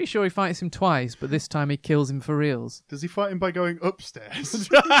 I'm pretty sure he fights him twice, but this time he kills him for reals. Does he fight him by going upstairs?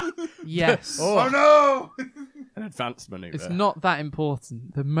 Yes. Oh no! An advanced maneuver. It's not that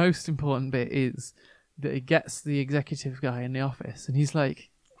important. The most important bit is that he gets the executive guy in the office and he's like,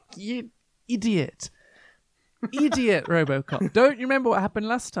 "You idiot. Idiot, RoboCop. Don't you remember what happened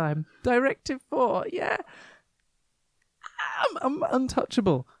last time? Directive 4. Yeah. I'm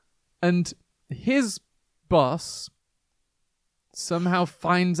untouchable." And his boss somehow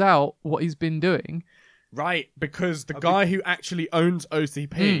finds out what he's been doing. Right, because the guy who actually owns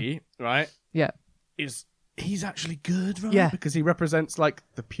OCP, right, Yeah. he's actually good, right? Yeah. Because he represents, like,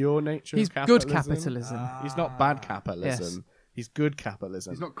 the pure nature He's of capitalism. good capitalism. He's not bad capitalism. Yes. He's good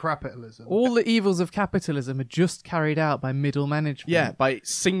capitalism. He's not crapitalism. All the evils of capitalism are just carried out by middle management. Yeah, by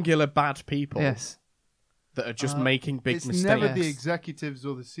singular bad people Yes. that are just making big It's mistakes. never the Yes. executives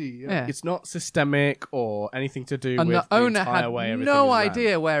or the CEO. Yeah. It's not systemic or anything to do And with the owner entire had way everything no is ran.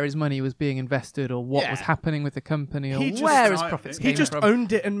 idea where his money was being invested or what Yeah. was happening with the company or He just- where his He profits He came just from.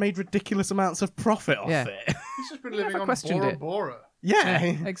 owned it and made ridiculous amounts of profit off Yeah. it. He's just been living Never on questioned Bora it. Bora. Yeah.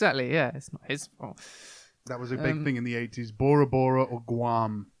 Exactly, yeah. It's not his fault. That was a big thing in the 80s. Bora Bora or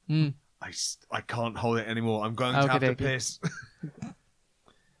Guam. I can't hold it anymore. I'm going to have to Okey-dokey. piss.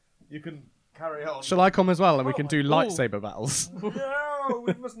 You can carry on. Shall I come as well and we can do lightsaber battles? No,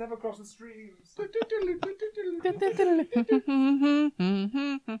 we must never cross the streams.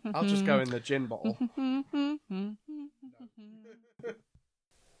 I'll just go in the gin bottle.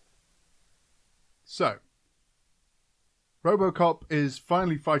 So, RoboCop is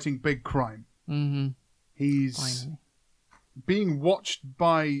finally fighting Big Crime. Mm-hmm. He's Finally. being watched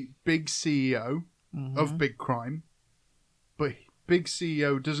by Big CEO Mm-hmm. of Big Crime, but Big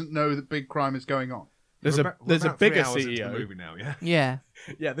CEO doesn't know that Big Crime is going on. There's We're a there's a about 3 bigger hours into the CEO. movie now, yeah. Yeah.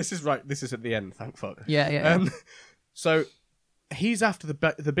 Yeah, this is right. This is at the end. Thank fuck. Yeah. So he's after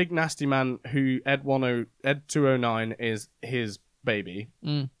the big nasty man who Ed 209 is his baby,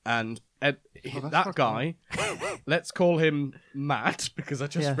 and that guy. Let's call him Matt because I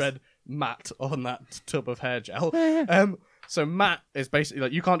just Yes. read Matt on that tub of hair gel. So Matt is basically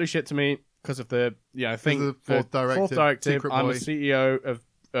like, you can't do shit to me because of the thing. the fourth directive, Secret I'm Boy. the CEO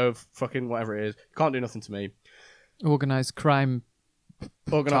of fucking whatever it is. You can't do nothing to me. Organized crime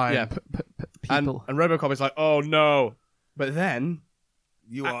Organize, yeah. people. And RoboCop is like, oh no. But then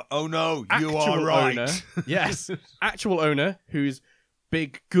You are. Oh no, you actual are right. owner, yes, actual owner who's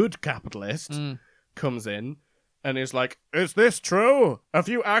big good capitalist comes in and is like, is this true? Have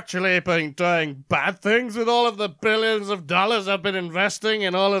you actually been doing bad things with all of the billions of dollars I've been investing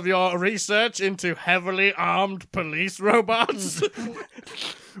in all of your research into heavily armed police robots?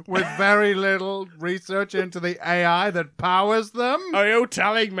 With very little research into the AI that powers them? Are you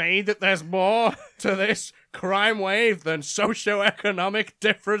telling me that there's more to this crime wave than socio-economic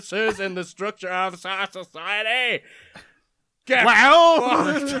differences in the structure of our society? Get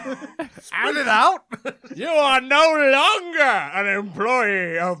Spit it out. You are no longer an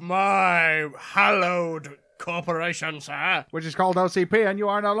employee of my hallowed corporation, sir. Which is called OCP, and you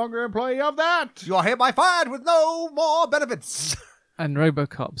are no longer an employee of that. You are hereby fired with no more benefits. And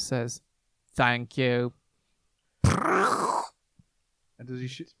RoboCop says, "Thank you." And does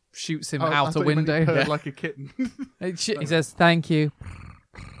he Shoots him I out a thought you meant he window. purred like a kitten. He says, "Thank you,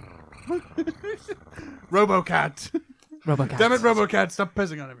 RoboCat. RoboCop." Damn it, RoboCat, stop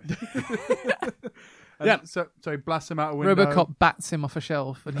pissing on him. Yeah. So he blasts him out a window. RoboCop bats him off a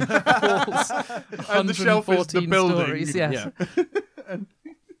shelf and he falls. And the shelf is the 114 building. stories, yes. And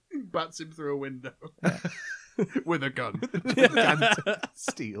bats him through a window. With a gun.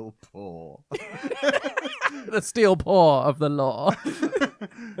 Steel paw. The steel paw of the law.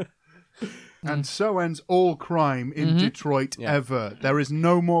 And so ends all crime in Detroit ever. There is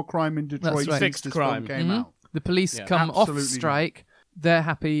no more crime in Detroit That's right. since Fixed this crime. film came out. The police Yeah. come Absolutely off strike. They're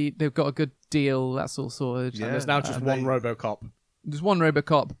happy. They've got a good deal. That's all sorted. Yeah. There's now just one RoboCop. There's one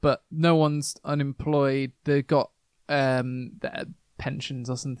RoboCop, but no one's unemployed. They've got their pensions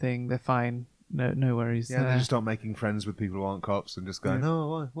or something. They're fine. No worries. Yeah, they just start making friends with people who aren't cops and just going,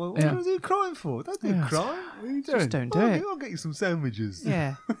 oh, what Yeah. are you crying for? Don't do Yeah. crime. What are you doing? Just don't do Oh, it. I'll get you some sandwiches.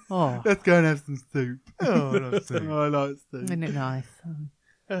 Yeah. Oh, Let's go and have some soup. Oh, that's it. I like soup. isn't it nice?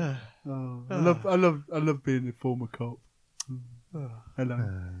 Oh, I love being a former cop. Hello.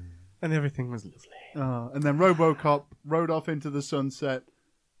 And everything was lovely. And then RoboCop rode off into the sunset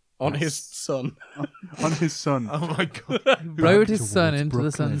On his son. on his son. Oh my god! Rode his son towards into the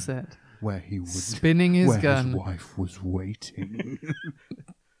Brooklyn. sunset, Where he would, spinning his where gun. his wife was waiting.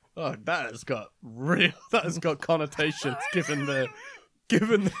 Oh, that has got connotations given the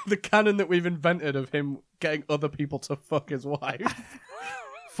canon that we've invented of him getting other people to fuck his wife.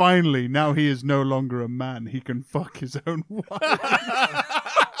 Finally, now he is no longer a man. He can fuck his own wife.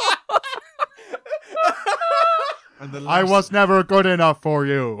 And the I was never good enough for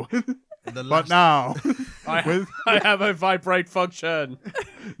you. But now, I have a vibrate function.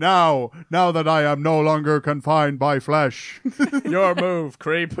 now that I am no longer confined by flesh. Your move,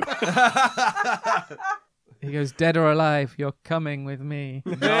 creep. He goes, dead or alive, you're coming with me.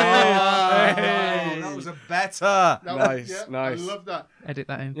 Oh, that was a better. Nice. I love that. Edit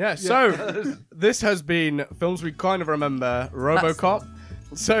that in. Yeah, so this has been Films We Kind of Remember, RoboCop.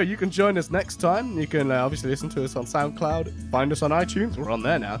 So you can join us next time. You can obviously listen to us on SoundCloud, find us on iTunes. We're on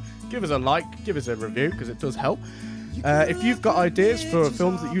there now. Give us a like, give us a review, because it does help. If you've got ideas for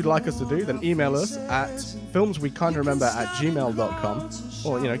films that you'd like us to do, then email us at filmswekindofremember@gmail.com,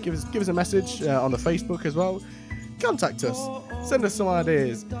 or give us a message on the Facebook as well. Contact us, send us some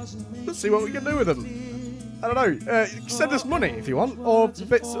ideas. Let's see what we can do with them. I don't know. Send us money if you want, or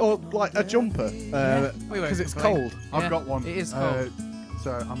bits, or like a jumper, because it's cold. I've got one. It is cold.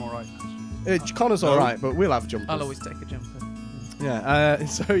 So I'm all right. Connor's all right, but we'll have jumpers. I'll always take a jumper. Yeah.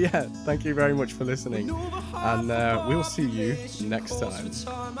 So yeah, thank you very much for listening, and we'll see you next time.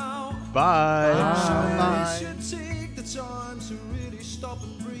 Bye. Bye. Take the time to really stop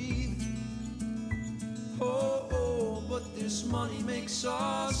and breathe. Oh, but this money makes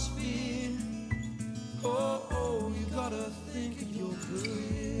us feel. Oh, you gotta think of your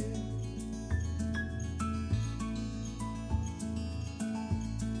career.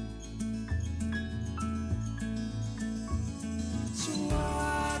 So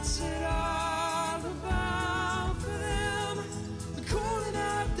what's it all about for them? They're calling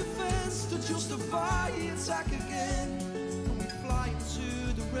out defense to justify attack again. And we fly to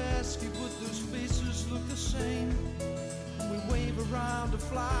the rescue, but those faces look the same. And we wave around a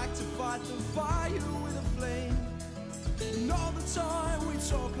flag to fight the fire with a flame. And all the time we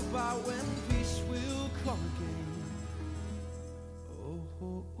talk about when peace will come again. Oh,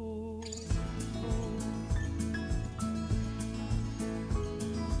 oh, oh, oh.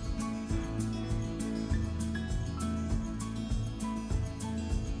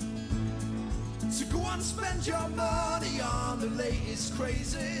 So go on, spend your money on the latest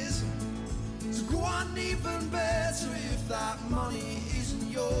crazes. So go on, even better if that money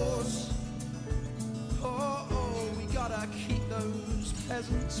isn't yours. Oh, we gotta keep those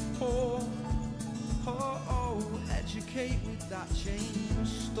peasants poor. Oh, educate with that change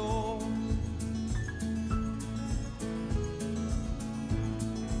store.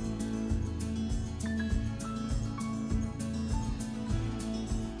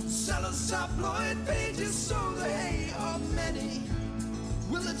 Sell us tabloid pages so the hate of many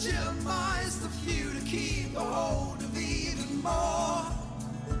will legitimize the few to keep a hold of even more.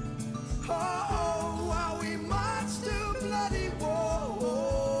 Oh, while we march to bloody war.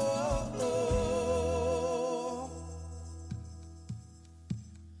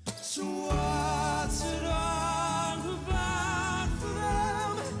 So what's it all about for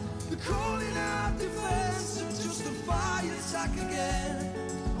them? They're calling out defense to justify attack again.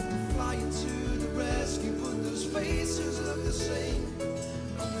 Flying to the rescue, but those faces look the same.